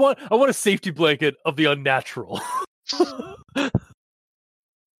 I want a safety blanket of the unnatural. But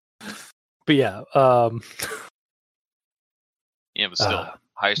yeah, yeah, but still,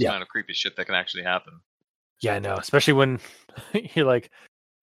 highest amount of creepy shit that can actually happen. Yeah, I know, especially when you're like,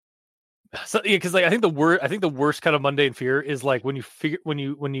 because like I think the worst kind of mundane fear is like when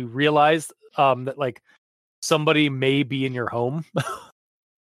you realize that like somebody may be in your home.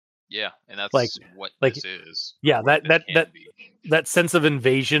 Yeah, and that's like what like this is. Yeah, that sense of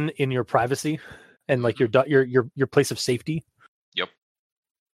invasion in your privacy and like your place of safety. Yep.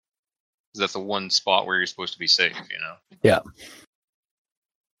 That's the one spot where you're supposed to be safe, you know. Yeah.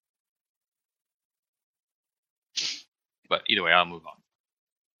 But either way, I'll move on.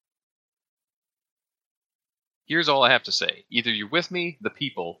 Here's all I have to say. Either you're with me, the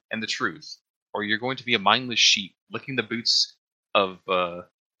people, and the truth, or you're going to be a mindless sheep, licking the boots of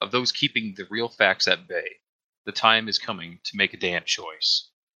those keeping the real facts at bay. The time is coming to make a damn choice.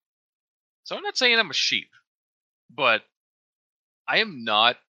 So I'm not saying I'm a sheep, but I am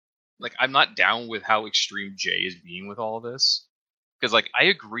not, like, I'm not down with how extreme Jay is being with all of this. Because, like, I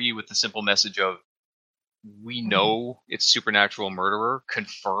agree with the simple message of, we know it's supernatural murderer,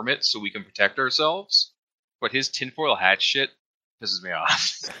 confirm it so we can protect ourselves. But his tinfoil hat shit pisses me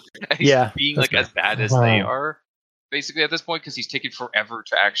off. He's being, like, as bad as they are. Basically, at this point, because he's taken forever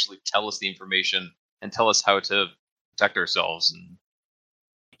to actually tell us the information and tell us how to protect ourselves. And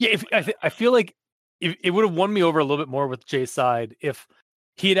yeah, I feel like it would have won me over a little bit more with Jay's side if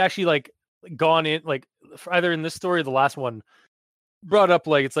he had actually like gone in, like either in this story or the last one, brought up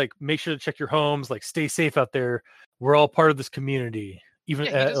like it's like make sure to check your homes, like stay safe out there. We're all part of this community. Even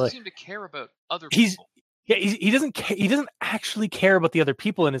he doesn't seem to care about other people. Yeah, he doesn't. He doesn't actually care about the other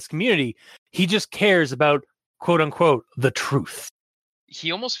people in his community. He just cares about, quote unquote, the truth.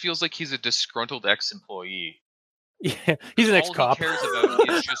 He almost feels like he's a disgruntled ex-employee. Yeah, he's an ex-cop. All he cares about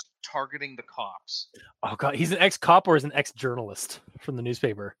is just targeting the cops. Oh god, he's an ex-cop or is an ex-journalist from the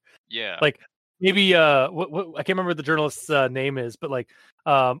newspaper. Yeah, like maybe what I can't remember what the journalist's name is, but like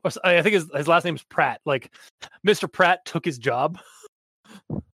I think his last name's Pratt. Like Mr. Pratt took his job,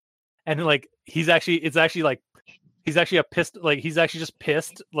 and like he's actually a pissed, like he's actually just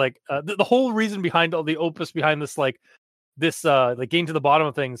pissed. Like the whole reason behind all the opus behind this like getting to the bottom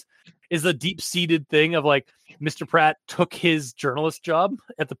of things is a deep seated thing of like Mr. Pratt took his journalist job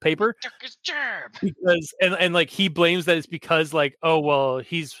at the paper. Took his job Because and like he blames that it's because like, oh well,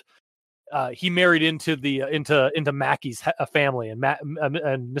 he married into the into Mackey's family, and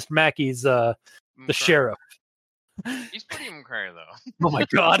and Mr. Mackey's the sheriff. He's pretty McCray though. Oh my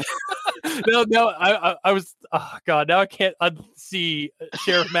god! no, I was. Oh god! Now I can't unsee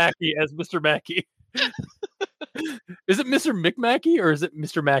Sheriff Mackey as Mr. Mackey. Is it Mr. McMackey or is it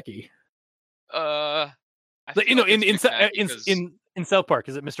Mr. Mackey? In South Park,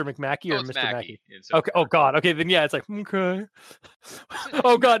 is it Mr. McMackey or Mr. Mackey? Okay. Oh god. Okay, then yeah, it's like okay.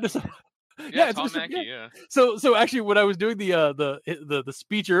 Oh god. Yeah, it's Tom Mr. Mackey, yeah. So actually, when I was doing the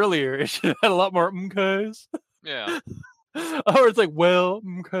speech earlier, it should have had a lot more mk's. Yeah. Or it's like, well,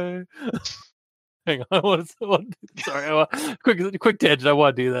 okay. Hang on, sorry, quick tangent. I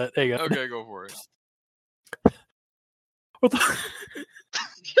want to do that. Hang on. Okay, go for it.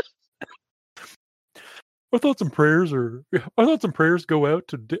 Our thoughts and prayers go out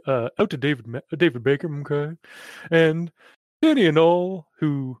to David Baker, okay, and Danny and all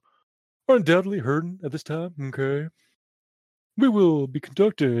who are undoubtedly hurting at this time, okay. We will be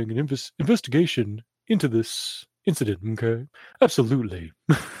conducting an investigation into this incident, okay. Absolutely.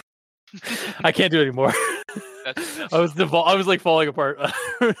 I can't do it anymore. I was like falling apart.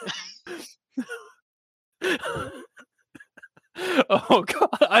 Oh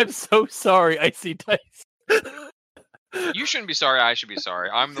god, I'm so sorry, Icy Dice. You shouldn't be sorry. I should be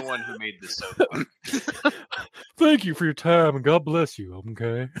sorry. I'm the one who made this so fun. Thank you for your time, and God bless you.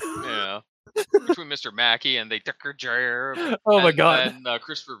 Okay. Yeah. Between Mr. Mackey and they Tucker Jerb. Oh my god. And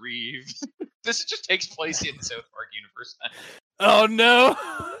Christopher Reeve. This just takes place in South Park universe. Oh no.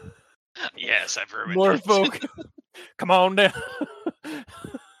 Yes, I've heard Morefolk. Come on down.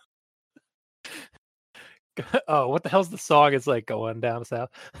 Oh, what the hell's the song? It's like going down south.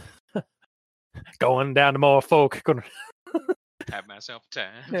 Going down to Morefolk. Gonna have myself a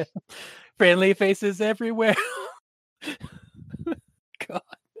time. Friendly faces everywhere. God.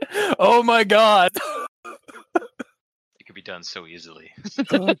 Oh my god. It could be done so easily.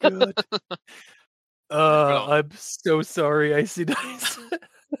 Oh god. I'm so sorry, Icy Dice.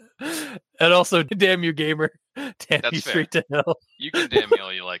 And also, damn you, gamer. Damn you straight to hell. You can damn me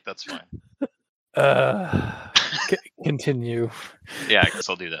all you like. That's fine. Continue. Yeah, I guess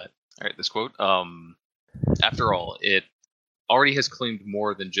I'll do that. All right, this quote. After all, it already has claimed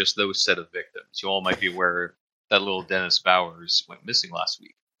more than just those set of victims. You all might be aware that little Dennis Bowers went missing last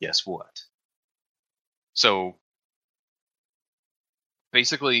week. Guess what? So,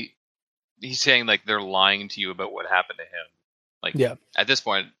 basically, he's saying like they're lying to you about what happened to him. Like, yeah. At this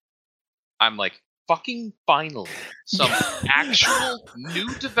point, I'm like, fucking finally, some actual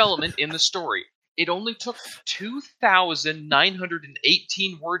new development in the story. It only took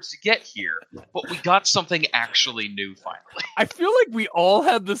 2,918 words to get here, but we got something actually new finally. I feel like we all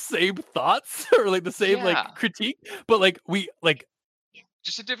had the same thoughts or like the same like critique, but like we like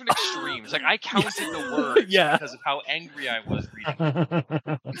just at different extremes. Like I counted the words because of how angry I was reading it.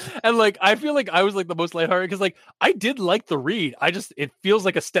 And like I feel like I was like the most lighthearted because like I did like the read. It feels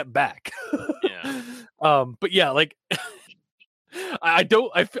like a step back. Yeah. But yeah, like I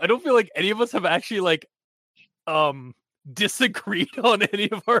don't feel like any of us have actually like disagreed on any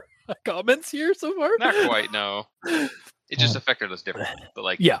of our comments here so far. Not quite, no. It just affected us differently. But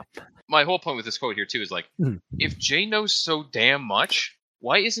like my whole point with this quote here too is like if Jay knows so damn much,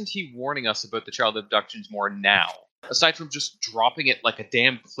 why isn't he warning us about the child abductions more now? Aside from just dropping it like a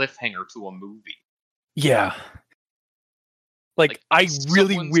damn cliffhanger to a movie. Yeah. Like I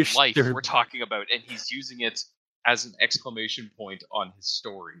really wish life we're talking about, and he's using it as an exclamation point on his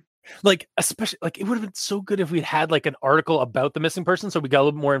story. Like, especially, like, it would have been so good if we'd had, like, an article about the missing person, so we got a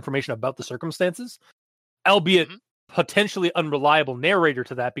little more information about the circumstances, albeit potentially unreliable narrator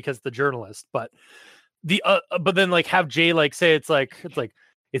to that because the journalist, but then, like, have Jay, like, say it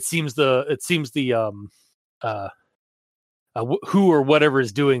seems the who or whatever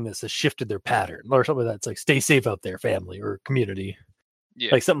is doing this has shifted their pattern, or something like that. It's like, stay safe out there, family or community.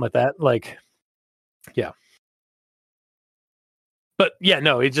 Yeah. Like, something like that. Like, yeah. But yeah,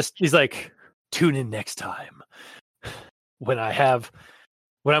 no, he's like, tune in next time when I'm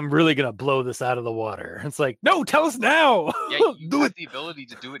really gonna blow this out of the water. It's like, no, tell us now. Yeah, you have the ability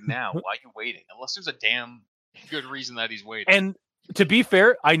to do it now. Why are you waiting? Unless there's a damn good reason that he's waiting. And to be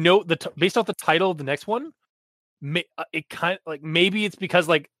fair, I know based off the title of the next one, it kind of like maybe it's because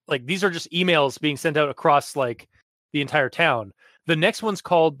like these are just emails being sent out across like the entire town. The next one's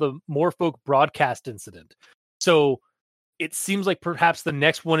called the Morefolk broadcast incident. So it seems like perhaps the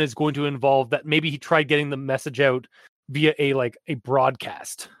next one is going to involve that maybe he tried getting the message out via a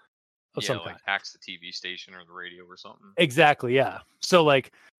broadcast of some kind. Hacks the TV station or the radio or something. Exactly, yeah. So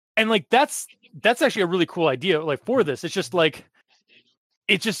like, and like that's actually a really cool idea. Like for this, it's just like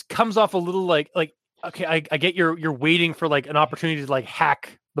it just comes off a little like okay, I get you're waiting for like an opportunity to like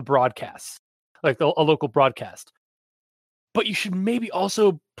hack the broadcast, like a local broadcast. But you should maybe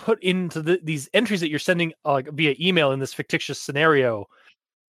also put into these entries that you're sending like via email in this fictitious scenario,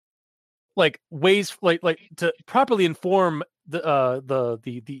 like ways like to properly inform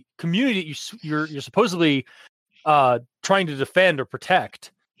the community that you're supposedly trying to defend or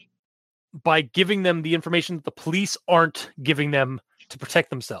protect by giving them the information that the police aren't giving them to protect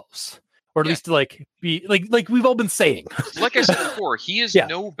themselves, or at least to like be like we've all been saying. Like I said before, he is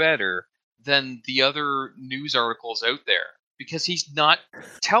no better than the other news articles out there because he's not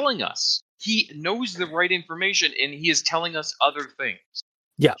telling us. He knows the right information and he is telling us other things.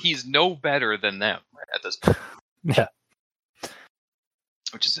 Yeah. He's no better than them at this point. Yeah.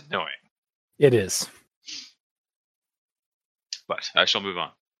 Which is annoying. It is. But I shall move on.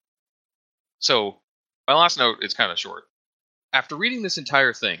 So, my last note is kind of short. After reading this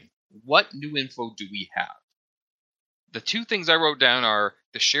entire thing, what new info do we have? The two things I wrote down are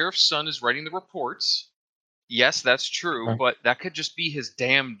the sheriff's son is writing the reports. Yes, that's true, but that could just be his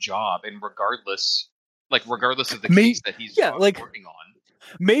damn job, and regardless of the case that he's working on.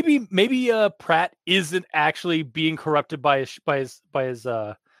 Maybe Pratt isn't actually being corrupted by his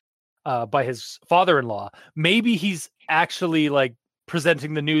father-in-law. Maybe he's actually like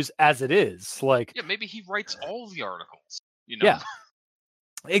presenting the news as it is. Like, yeah, maybe he writes all the articles. You know? Yeah,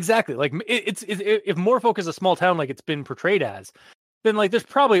 exactly. Like it's if Morefolk is a small town, like it's been portrayed as, then like there's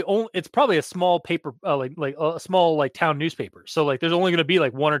probably it's probably a small paper, like a small like town newspaper. So like there's only going to be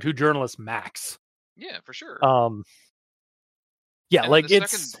like one or two journalists max. Yeah, for sure. Yeah, and like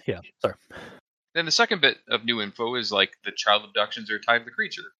it's sorry. Then the second bit of new info is like the child abductions are tied to the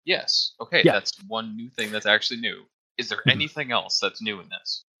creature. Yes, okay, that's one new thing that's actually new. Is there anything else that's new in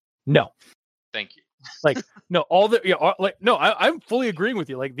this? No. Thank you. Like no, I'm fully agreeing with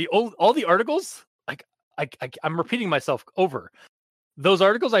you. Like all the articles, like I'm repeating myself over. Those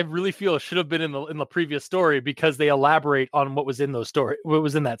articles I really feel should have been in the previous story because they elaborate on what was in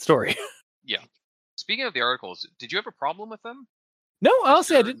that story. Yeah. Speaking of the articles, did you have a problem with them? No,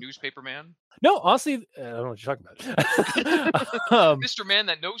 honestly, I didn't. Newspaper man? No, honestly, I don't know what you're talking about. Mr. Man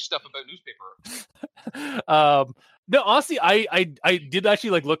that knows stuff about newspaper. No, honestly, I did actually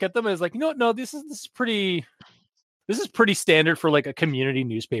like look at them and was like, no, this is pretty standard for like a community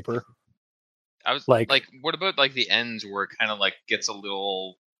newspaper. I was like, what about like the ends where it kind of like gets a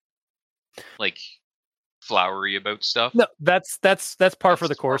little like flowery about stuff? No, that's par for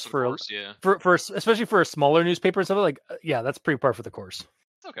the course for especially for a smaller newspaper and stuff like that's pretty par for the course.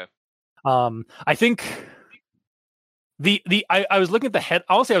 Okay. I think I was looking at the head.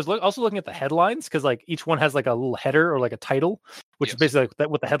 Honestly, I was also looking at the headlines because like each one has like a little header or like a title, which is basically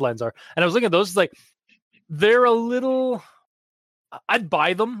like what the headlines are. And I was looking at those, like they're a little. I'd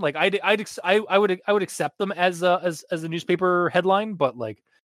buy them. Like I would accept them as a newspaper headline, but like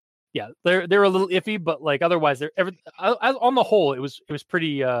they're a little iffy. But like otherwise, they're on the whole, it was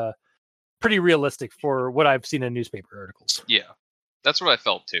pretty realistic for what I've seen in newspaper articles. Yeah, that's what I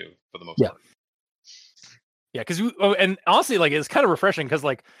felt too for the most part. Yeah, because and honestly, like it's kind of refreshing because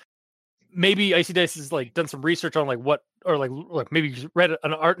like maybe Icy Dice has like done some research on like what or like maybe read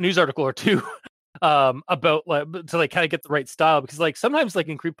an news article or two about like to like kind of get the right style, because like sometimes like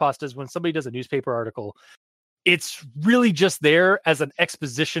in creepypastas when somebody does a newspaper article, it's really just there as an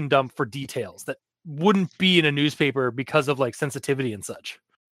exposition dump for details that wouldn't be in a newspaper because of like sensitivity and such.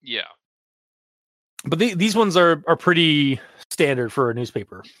 Yeah, but these ones are pretty standard for a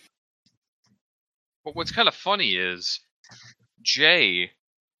newspaper. But what's kind of funny is Jay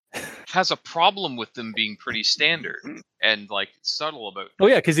has a problem with them being pretty standard and like subtle about. Oh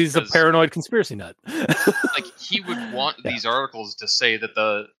yeah, because he's a paranoid conspiracy nut. Like he would want these articles to say that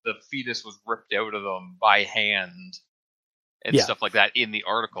the fetus was ripped out of them by hand and stuff like that in the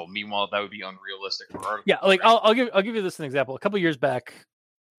article. Meanwhile, that would be unrealistic for articles. Yeah, like I'll give you this an example. A couple of years back,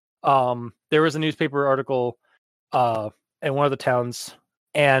 there was a newspaper article in one of the towns,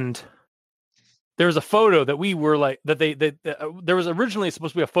 and there was a photo that we were like that there was originally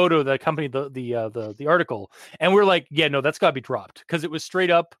supposed to be a photo that accompanied the article, and we were like, yeah, no, that's got to be dropped because it was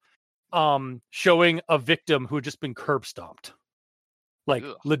straight up showing a victim who had just been curb stomped. like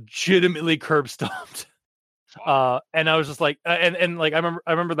Ugh. legitimately curb stomped. Fuck. And I was just like, and like I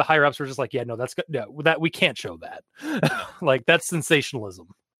remember the higher ups were just like, yeah, no, that's good. No, that we can't show that. No. Like that's sensationalism.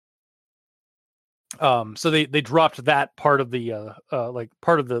 So they dropped that part of the like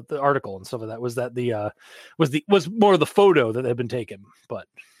part of the article and stuff like that was that the was more of the photo that had been taken, but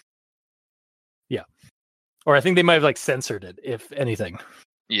yeah, or I think they might have like censored it if anything.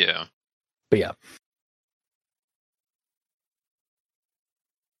 Yeah. But yeah,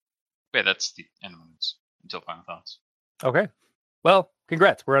 Yeah, that's the end of the news. Until final thoughts. okay. Well,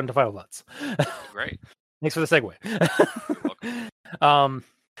 congrats, we're on to final thoughts. Great. Thanks for the segue. You're welcome.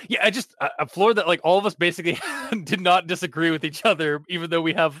 Yeah, I'm floored that like all of us basically did not disagree with each other, even though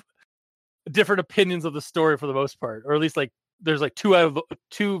we have different opinions of the story for the most part, or at least like there's like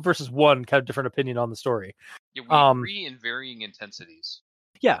two versus one kind of different opinion on the story. Yeah, we agree in varying intensities.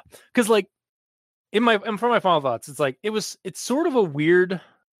 Yeah, because like and for my final thoughts, it's like it's sort of a weird,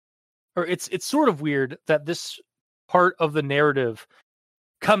 or it's sort of weird that this part of the narrative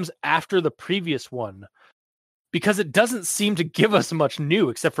comes after the previous one, because it doesn't seem to give us much new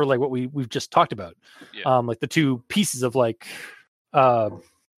except for like what we've just talked about. Yeah. Like the two pieces of like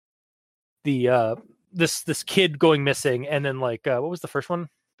this kid going missing, and then like what was the first one?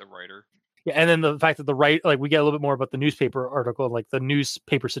 The writer. Yeah, and then the fact that like we get a little bit more about the newspaper article and like the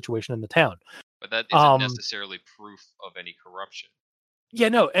newspaper situation in the town. But that isn't necessarily proof of any corruption. Yeah,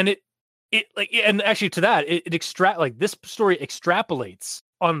 no, and it like, and actually to that it like this story extrapolates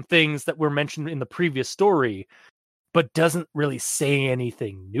on things that were mentioned in the previous story, but doesn't really say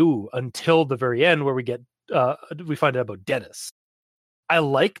anything new until the very end where we find out about Dennis. I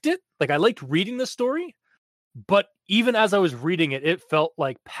liked it. Like I liked reading the story, but even as I was reading it, it felt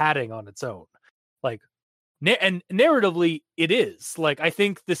like padding on its own. Like and narratively it is. Like I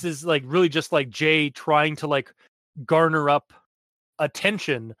think this is like really just like Jay trying to like garner up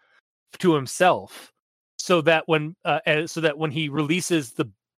attention to himself so that when he releases the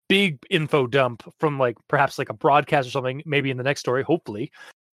big info dump from like perhaps like a broadcast or something, maybe in the next story, hopefully,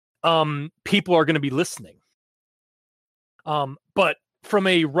 people are going to be listening. But from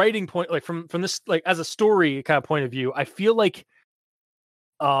a writing point, like from this, like as a story kind of point of view, I feel like,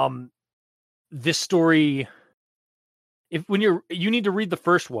 this story, you need to read the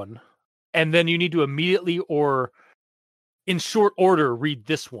first one, and then you need to immediately or in short order read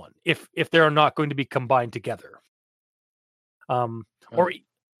this one if they are not going to be combined together. Or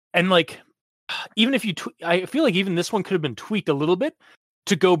and like even if you I feel like even this one could have been tweaked a little bit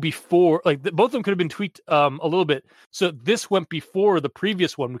to go before, like both of them could have been tweaked a little bit so this went before the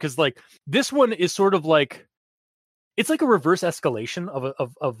previous one, because like this one is sort of like it's like a reverse escalation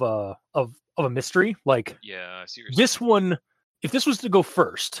of a mystery. Like Yeah, this one, if this was to go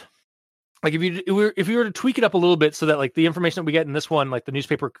first, like if you were to tweak it up a little bit so that like the information that we get in this one, like the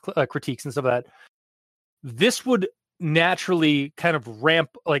newspaper critiques and stuff like that, this would naturally kind of ramp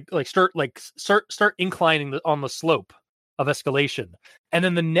start inclining on the slope of escalation, and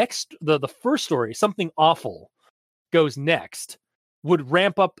then the first story, Something Awful, goes next, would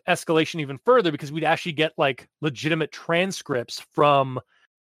ramp up escalation even further, because we'd actually get like legitimate transcripts from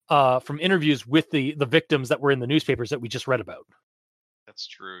interviews with the victims that were in the newspapers that we just read about. That's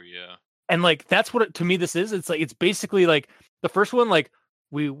true, yeah. And like that's what to me this is. It's like it's basically like the first one, like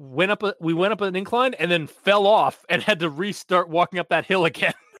we went up an incline and then fell off and had to restart walking up that hill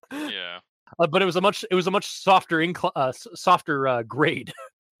again. Yeah. But it was a much softer softer grade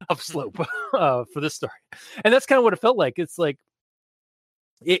of slope for this story, and that's kind of what it felt like. It's like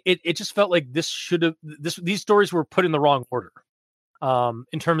it just felt like these stories were put in the wrong order,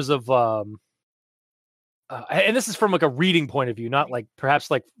 in terms of and this is from like a reading point of view, not like perhaps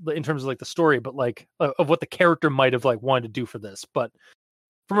like in terms of like the story, but like of what the character might have like wanted to do for this. But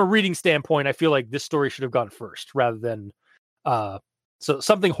from a reading standpoint, I feel like this story should have gone first rather than so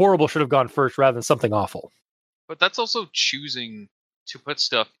Something Horrible should have gone first rather than Something Awful. But that's also choosing to put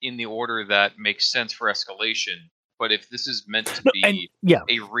stuff in the order that makes sense for escalation. But if this is meant to be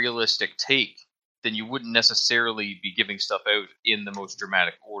a realistic take, then you wouldn't necessarily be giving stuff out in the most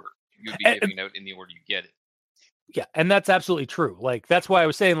dramatic order. You'd be giving it out in the order you get it. Yeah, and that's absolutely true. Like that's why I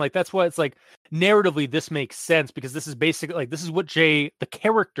was saying, like that's why it's like narratively this makes sense, because this is basically like this is what Jay the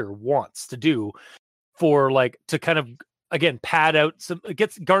character wants to do for like to kind of again pad out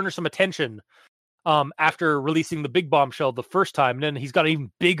garner some attention after releasing the big bombshell the first time, and then he's got an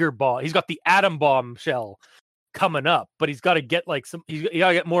even bigger bomb. He's got the atom bombshell coming up, but he's got to get like he's got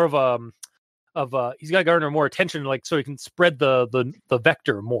to get more he's got to garner more attention, like so he can spread the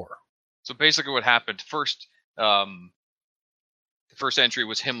vector more. So basically what happened first, the first entry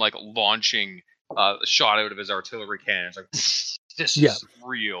was him like launching a shot out of his artillery cannons, like this Yeah. is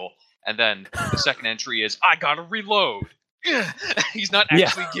real. And then the second entry is, I gotta reload. He's not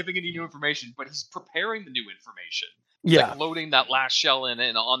actually giving any new information, but he's preparing the new information. He's like loading that last shell in,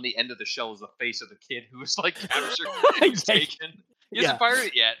 and on the end of the shell is the face of the kid who was like captured and was taken. He hasn't fired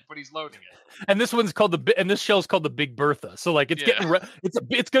it yet, but he's loading it. And this one's called and this shell's called the Big Bertha. So like it's getting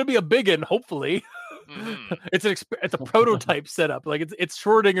it's going to be a big one, hopefully. Mm-hmm. It's a prototype setup. Like it's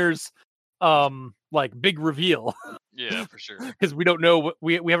Schrodinger's like big reveal. Yeah, for sure. Because we don't know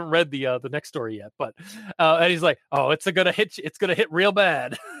we haven't read the next story yet, but and he's like, oh, it's gonna hit real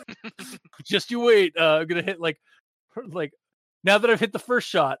bad. Just you wait. I'm gonna hit like now that I've hit the first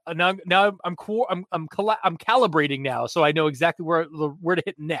shot, now I'm calibrating now, so I know exactly where to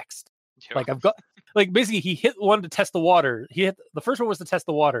hit next. Yo. Like I've got like basically he hit one to test the water. The first one was to test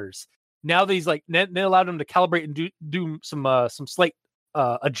the waters. Now that he's like they allowed him to calibrate and do some slight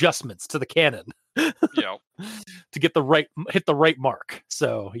adjustments to the cannon. Yeah. To hit the right mark.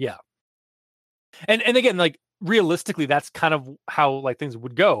 So yeah. And again, like realistically, that's kind of how like things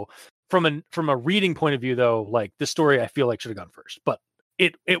would go. From a reading point of view, though, like this story, I feel like should have gone first, but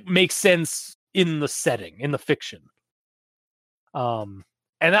it makes sense in the setting, in the fiction. And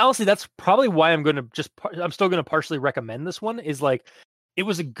honestly, that's probably why I'm still going to partially recommend this one. Is like it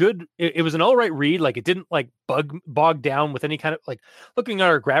was an all right read. Like it didn't like bog down with any kind of like looking at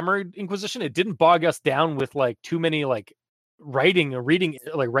our grammar inquisition. It didn't bog us down with like too many like writing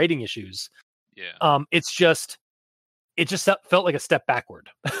issues. Yeah. It just felt like a step backward.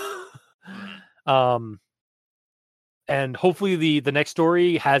 And hopefully the next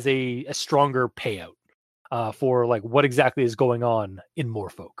story has a stronger payout for like what exactly is going on in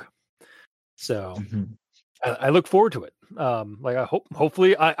Morefolk. So I look forward to it. Like I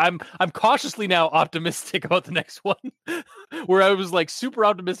hopefully I'm cautiously now optimistic about the next one. Where I was like super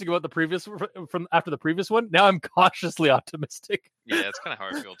optimistic about the previous from after the previous one. Now I'm cautiously optimistic. Yeah, that's kind of how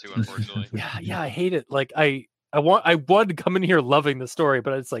I feel too, unfortunately. Yeah, I hate it. Like I wanted to come in here loving the story,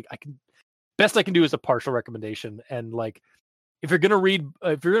 but it's like best I can do is a partial recommendation. And like if you're gonna read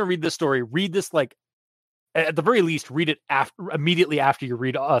this story, read this like at the very least read it immediately after you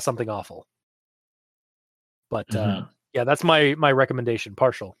read something awful. But yeah, that's my recommendation,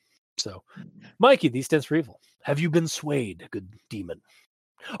 partial. So Mikey, these stands for evil. Have you been swayed, good demon?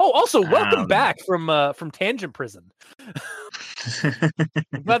 Oh, also welcome back from Tangent Prison.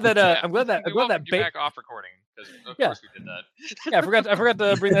 I'm glad that you back off recording because of course we did that. Yeah, I forgot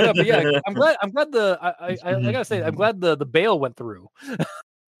to bring that up. But yeah, I'm glad I gotta say I'm glad the bail went through.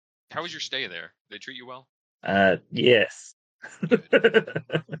 How was your stay there? Did they treat you well? Yes.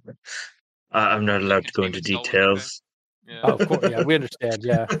 I'm not allowed to go into details. Yeah. Oh, of course, yeah, we understand.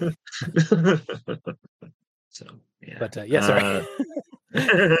 Yeah. So yeah. But yeah, sorry.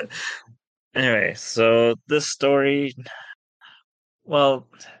 Anyway, so this story, well,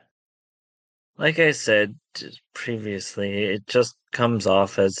 like I said previously, it just comes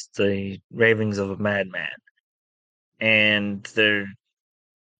off as the ravings of a madman. And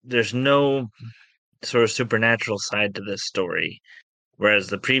there's no sort of supernatural side to this story. Whereas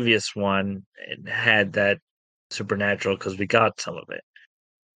the previous one, it had that supernatural because we got some of it.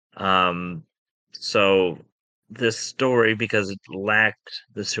 So this story, because it lacked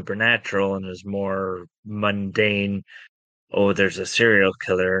the supernatural and is more mundane, oh, there's a serial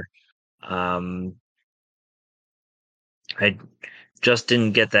killer. I just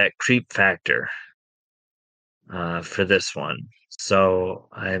didn't get that creep factor for this one. So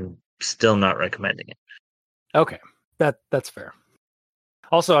I'm still not recommending it. Okay, that's fair.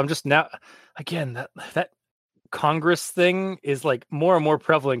 Also, I'm just now again that Congress thing is like more and more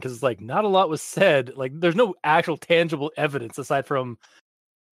prevalent because it's like not a lot was said. Like there's no actual tangible evidence aside from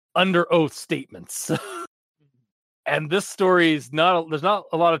under oath statements. And this story is there's not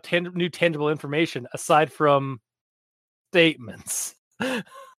a lot of new tangible information aside from statements. It's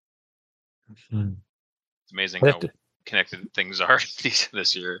amazing how connected things are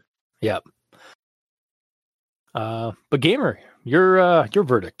this year. Yep. But Gamer, your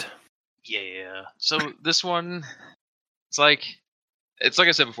verdict. Yeah. So this one, it's like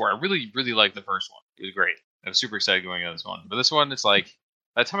I said before, I really, really liked the first one. It was great. I was super excited going into this one. But this one, it's like,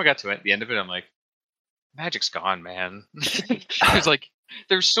 by the time I got to it, the end of it, I'm like, magic's gone, man. It's like,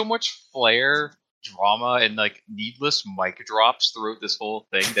 there's so much flair, drama, and like needless mic drops throughout this whole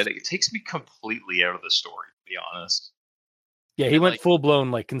thing that it takes me completely out of the story, to be honest. Yeah, he went full blown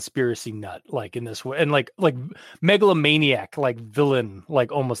like conspiracy nut, like in this way, and like megalomaniac, like villain,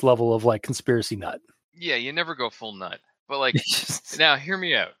 like almost level of like conspiracy nut. Yeah, you never go full nut, but like now, hear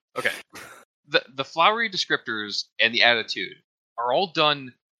me out. Okay, the flowery descriptors and the attitude are all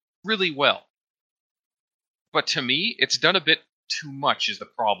done really well, but to me, it's done a bit too much is the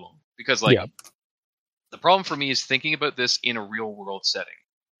problem. Because, like, Yeah. the problem for me is thinking about this in a real world setting.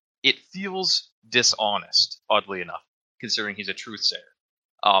 It feels dishonest, oddly enough, considering he's a truthsayer.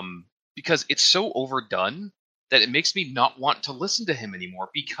 Because it's so overdone that it makes me not want to listen to him anymore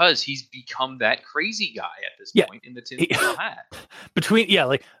because he's become that crazy guy at this point in the tinfoil hat.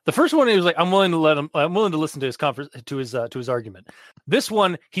 Like the first one, he was like, I'm willing to listen to his to his argument. This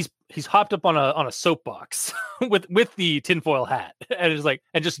one, he's hopped up on a soapbox with the tinfoil hat and is like,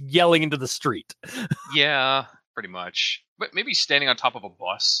 and just yelling into the street. Yeah, pretty much. But maybe standing on top of a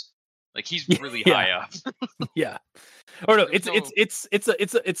bus. Like, he's really high up. Yeah. Or no, it's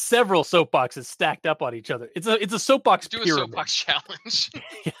several soapboxes stacked up on each other. It's a soapbox Do pyramid. a soapbox challenge.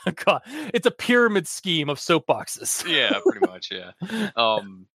 Yeah, God. It's a pyramid scheme of soapboxes. Yeah, pretty much. Yeah.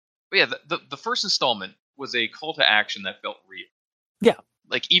 But yeah, the first installment was a call to action that felt real. Yeah.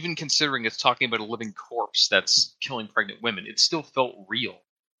 Like, even considering it's talking about a living corpse that's killing pregnant women, it still felt real.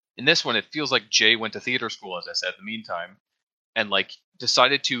 In this one, it feels like Jay went to theater school, as I said, in the meantime, and like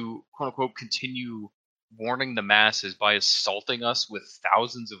decided to quote unquote continue warning the masses by assaulting us with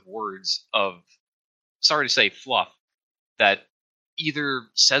thousands of words of, sorry to say, fluff that either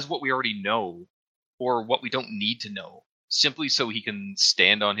says what we already know or what we don't need to know, simply so he can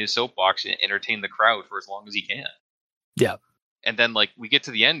stand on his soapbox and entertain the crowd for as long as he can. Yeah. And then, like, we get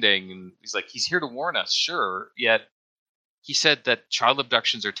to the ending and he's like, he's here to warn us, sure, yet he said that child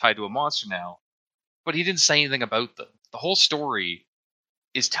abductions are tied to a monster now, but he didn't say anything about them. The whole story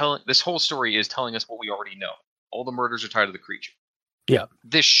is telling us what we already know. All the murders are tied to the creature. Yeah.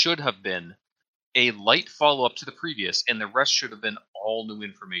 This should have been a light follow-up to the previous, and the rest should have been all new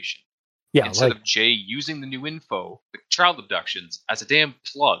information. Yeah. Instead of Jay using the new info, the child abductions, as a damn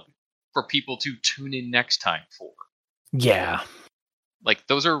plug for people to tune in next time for. Yeah. Like,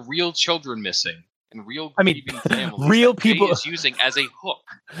 those are real children missing and real grieving families real that people Jay is using as a hook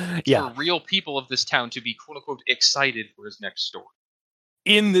for real people of this town to be quote unquote excited for his next story.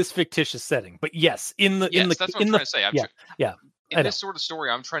 In this fictitious setting. But yes, that's what I'm trying to say. In this sort of story,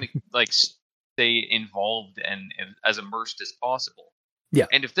 I'm trying to like stay involved and as immersed as possible. Yeah.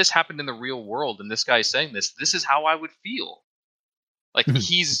 And if this happened in the real world and this guy's saying this is how I would feel. Like,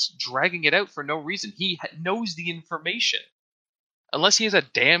 he's dragging it out for no reason. He knows the information. Unless he has a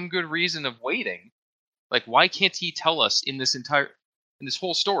damn good reason of waiting, like, why can't he tell us in this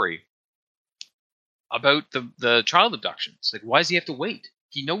whole story about the child abductions? Like, why does he have to wait?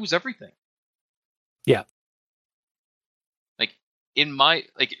 He knows everything. Yeah. Like,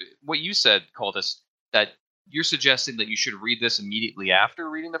 what you said, Caldus, that you're suggesting that you should read this immediately after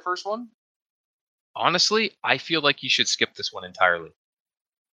reading the first one. Honestly, I feel like you should skip this one entirely.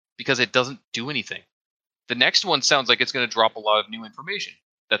 Because it doesn't do anything. The next one sounds like it's going to drop a lot of new information.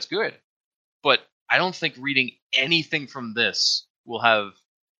 That's good. But I don't think reading anything from this will have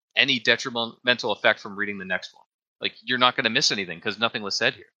any detrimental effect from reading the next one. Like, you're not going to miss anything because nothing was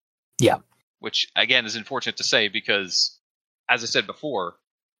said here. Yeah. Which, again, is unfortunate to say because, as I said before,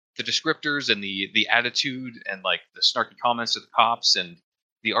 the descriptors and the attitude and, like, the snarky comments to the cops and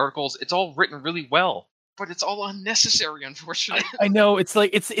the articles, it's all written really well. But it's all unnecessary, unfortunately. I know. It's like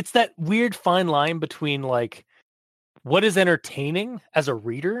it's that weird fine line between, like, what is entertaining as a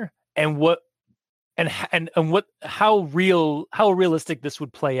reader and how realistic this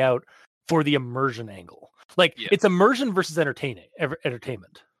would play out for the immersion angle. Like, it's immersion versus entertainment.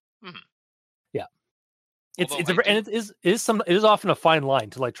 Mm-hmm. Yeah. It is often a fine line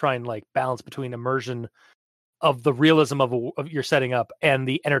to, like, try and, like, balance between immersion of the realism of your setting up and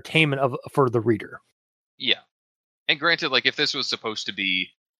the entertainment for the reader. Yeah. And granted, like, if this was supposed to be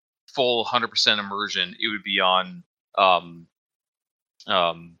full 100% immersion, it would be on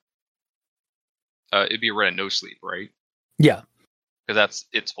it'd be a Reddit no sleep, right? Yeah. Because that's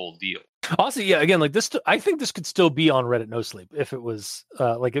its whole deal. Also, yeah, again, like, this, I think this could still be on Reddit no sleep if it was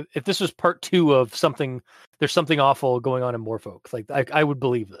like if this was part 2 of something. There's something awful going on in Morefolk. Like, I would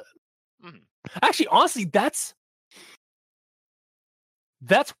believe that. Mm-hmm. Actually, honestly, that's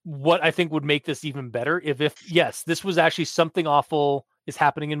what I think would make this even better. If yes, this was actually something awful is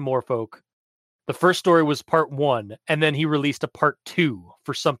happening in Morefolk. The first story was part 1, and then he released a part 2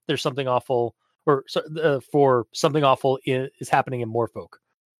 for there's something awful, or for something awful is happening in Morefolk,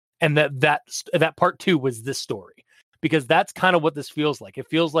 and that part 2 was this story, because that's kind of what this feels like. It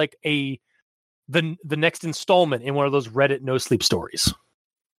feels like the next installment in one of those Reddit no sleep stories.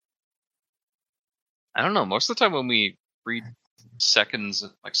 I don't know. Most of the time when we read second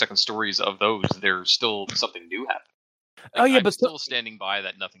stories of those, there's still something new happening. Like, I'm still standing by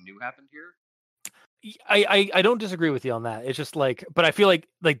that nothing new happened here. I don't disagree with you on that. It's just like, but I feel like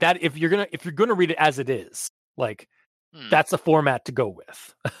that if you're gonna read it as it is, like, That's a format to go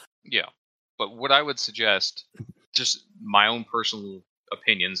with. Yeah. But what I would suggest, just my own personal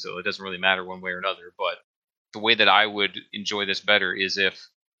opinion, so it doesn't really matter one way or another, but the way that I would enjoy this better is if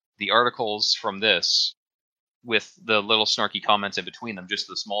the articles from this, with the little snarky comments in between them, just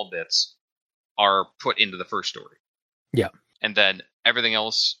the small bits, are put into the first story. Yeah. And then everything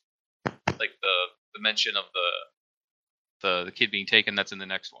else, like the mention of the kid being taken, that's in the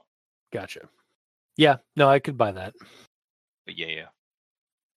next one. Gotcha. Yeah, no, I could buy that. But yeah.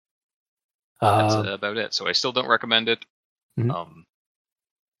 That's about it. So I still don't recommend it. Mhm.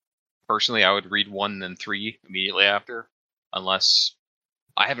 Personally, I would read 1 and then 3 immediately after, unless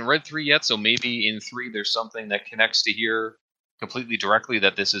I haven't read 3 yet. So maybe in 3 there's something that connects to here completely directly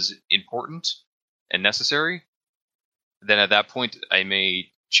that this is important and necessary. Then at that point, I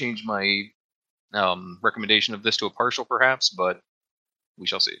may change my recommendation of this to a partial, perhaps, but we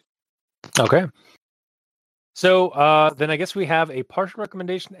shall see. Okay. So then I guess we have a partial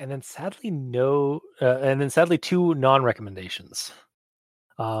recommendation, and then sadly two non-recommendations.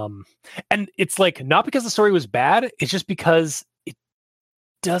 And it's like not because the story was bad; it's just because it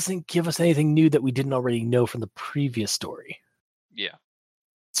doesn't give us anything new that we didn't already know from the previous story. Yeah,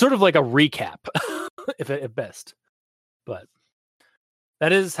 sort of like a recap, if at best. But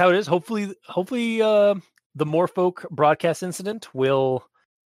that is how it is. Hopefully, the Morefolk broadcast incident will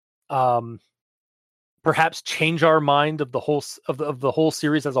perhaps change our mind of the whole of the whole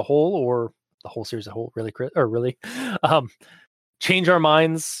series as a whole, or the whole series as a whole, really change our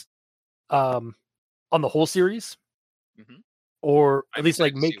minds on the whole series, or at least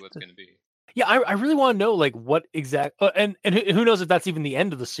like make see what's going to be. Yeah, I really want to know like what exact and who knows if that's even the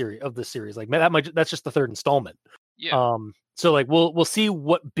end of the series. Like that's just the third installment. Yeah. So like we'll see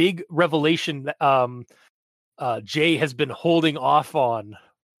what big revelation Jay has been holding off on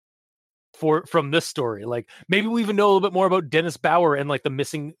from this story. Like maybe we even know a little bit more about Dennis Bauer and like the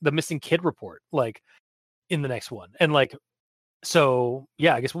missing kid report, like in the next one. And like, so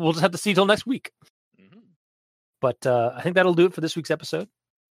yeah, I guess we'll just have to see till next week. But I think that'll do it for this week's episode.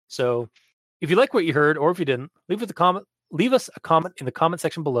 So if you like what you heard, or if you didn't, leave us a comment in the comment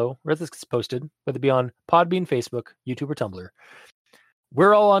section below where this gets posted, whether it be on Podbean, Facebook, YouTube, or Tumblr.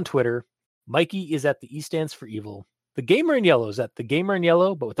 We're all on Twitter. Mikey is at the E stands for evil. The Gamer in Yellow is at the Gamer in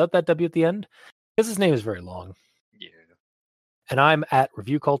Yellow, but without that W at the end, because his name is very long. Yeah. And I'm at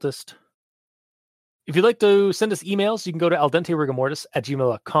Review Cultist. If you'd like to send us emails, you can go to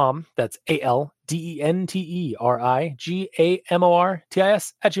aldenterigamortis@gmail.com. That's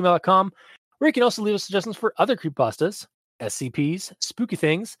ALDENTERIGAMORTIS@gmail.com. Where you can also leave us suggestions for other creepypastas, SCPs, spooky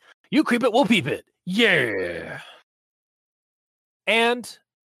things. You creep it, we'll peep it. Yeah. And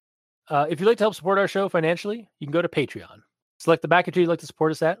if you'd like to help support our show financially, you can go to Patreon. Select the backer tier you'd like to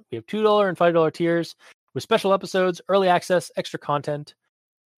support us at. We have $2 and $5 tiers with special episodes, early access, extra content.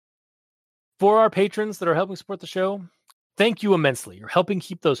 For our patrons that are helping support the show, thank you immensely. You're helping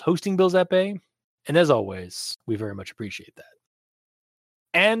keep those hosting bills at bay. And as always, we very much appreciate that.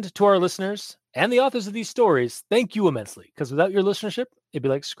 And to our listeners and the authors of these stories, thank you immensely. Because without your listenership, it'd be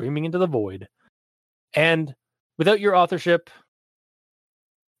like screaming into the void. And without your authorship,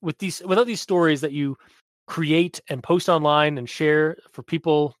 without these stories that you create and post online and share for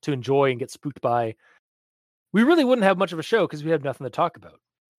people to enjoy and get spooked by, we really wouldn't have much of a show because we have nothing to talk about.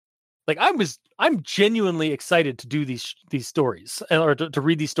 Like I'm genuinely excited to do these stories or to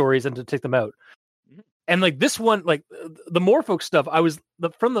read these stories and to take them out. And like this one, like the Morefolk stuff, I was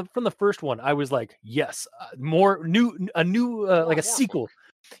from the first one, I was like, yes, more like a sequel.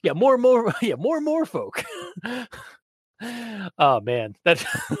 Yeah, more Morefolk. Oh man, that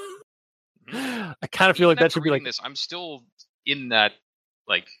I kind of feel like that should be like this. I'm still in that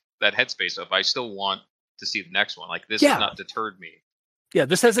headspace of I still want to see the next one. Like this has not deterred me. Yeah,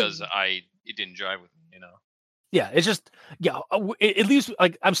 this hasn't because it didn't jive with me, Yeah, it's just it leaves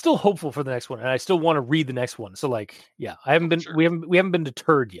like I'm still hopeful for the next one, and I still want to read the next one. So like, yeah, I haven't been we haven't been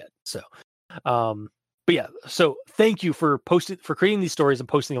deterred yet. So, but yeah, so thank you for creating these stories and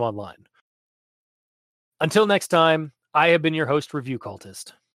posting them online. Until next time, I have been your host, Review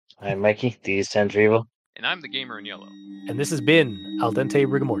Cultist. I'm Mikey, the stands for evil, and I'm the Gamer in Yellow. And this has been Al Dente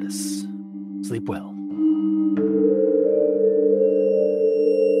Rigamortis. Sleep well.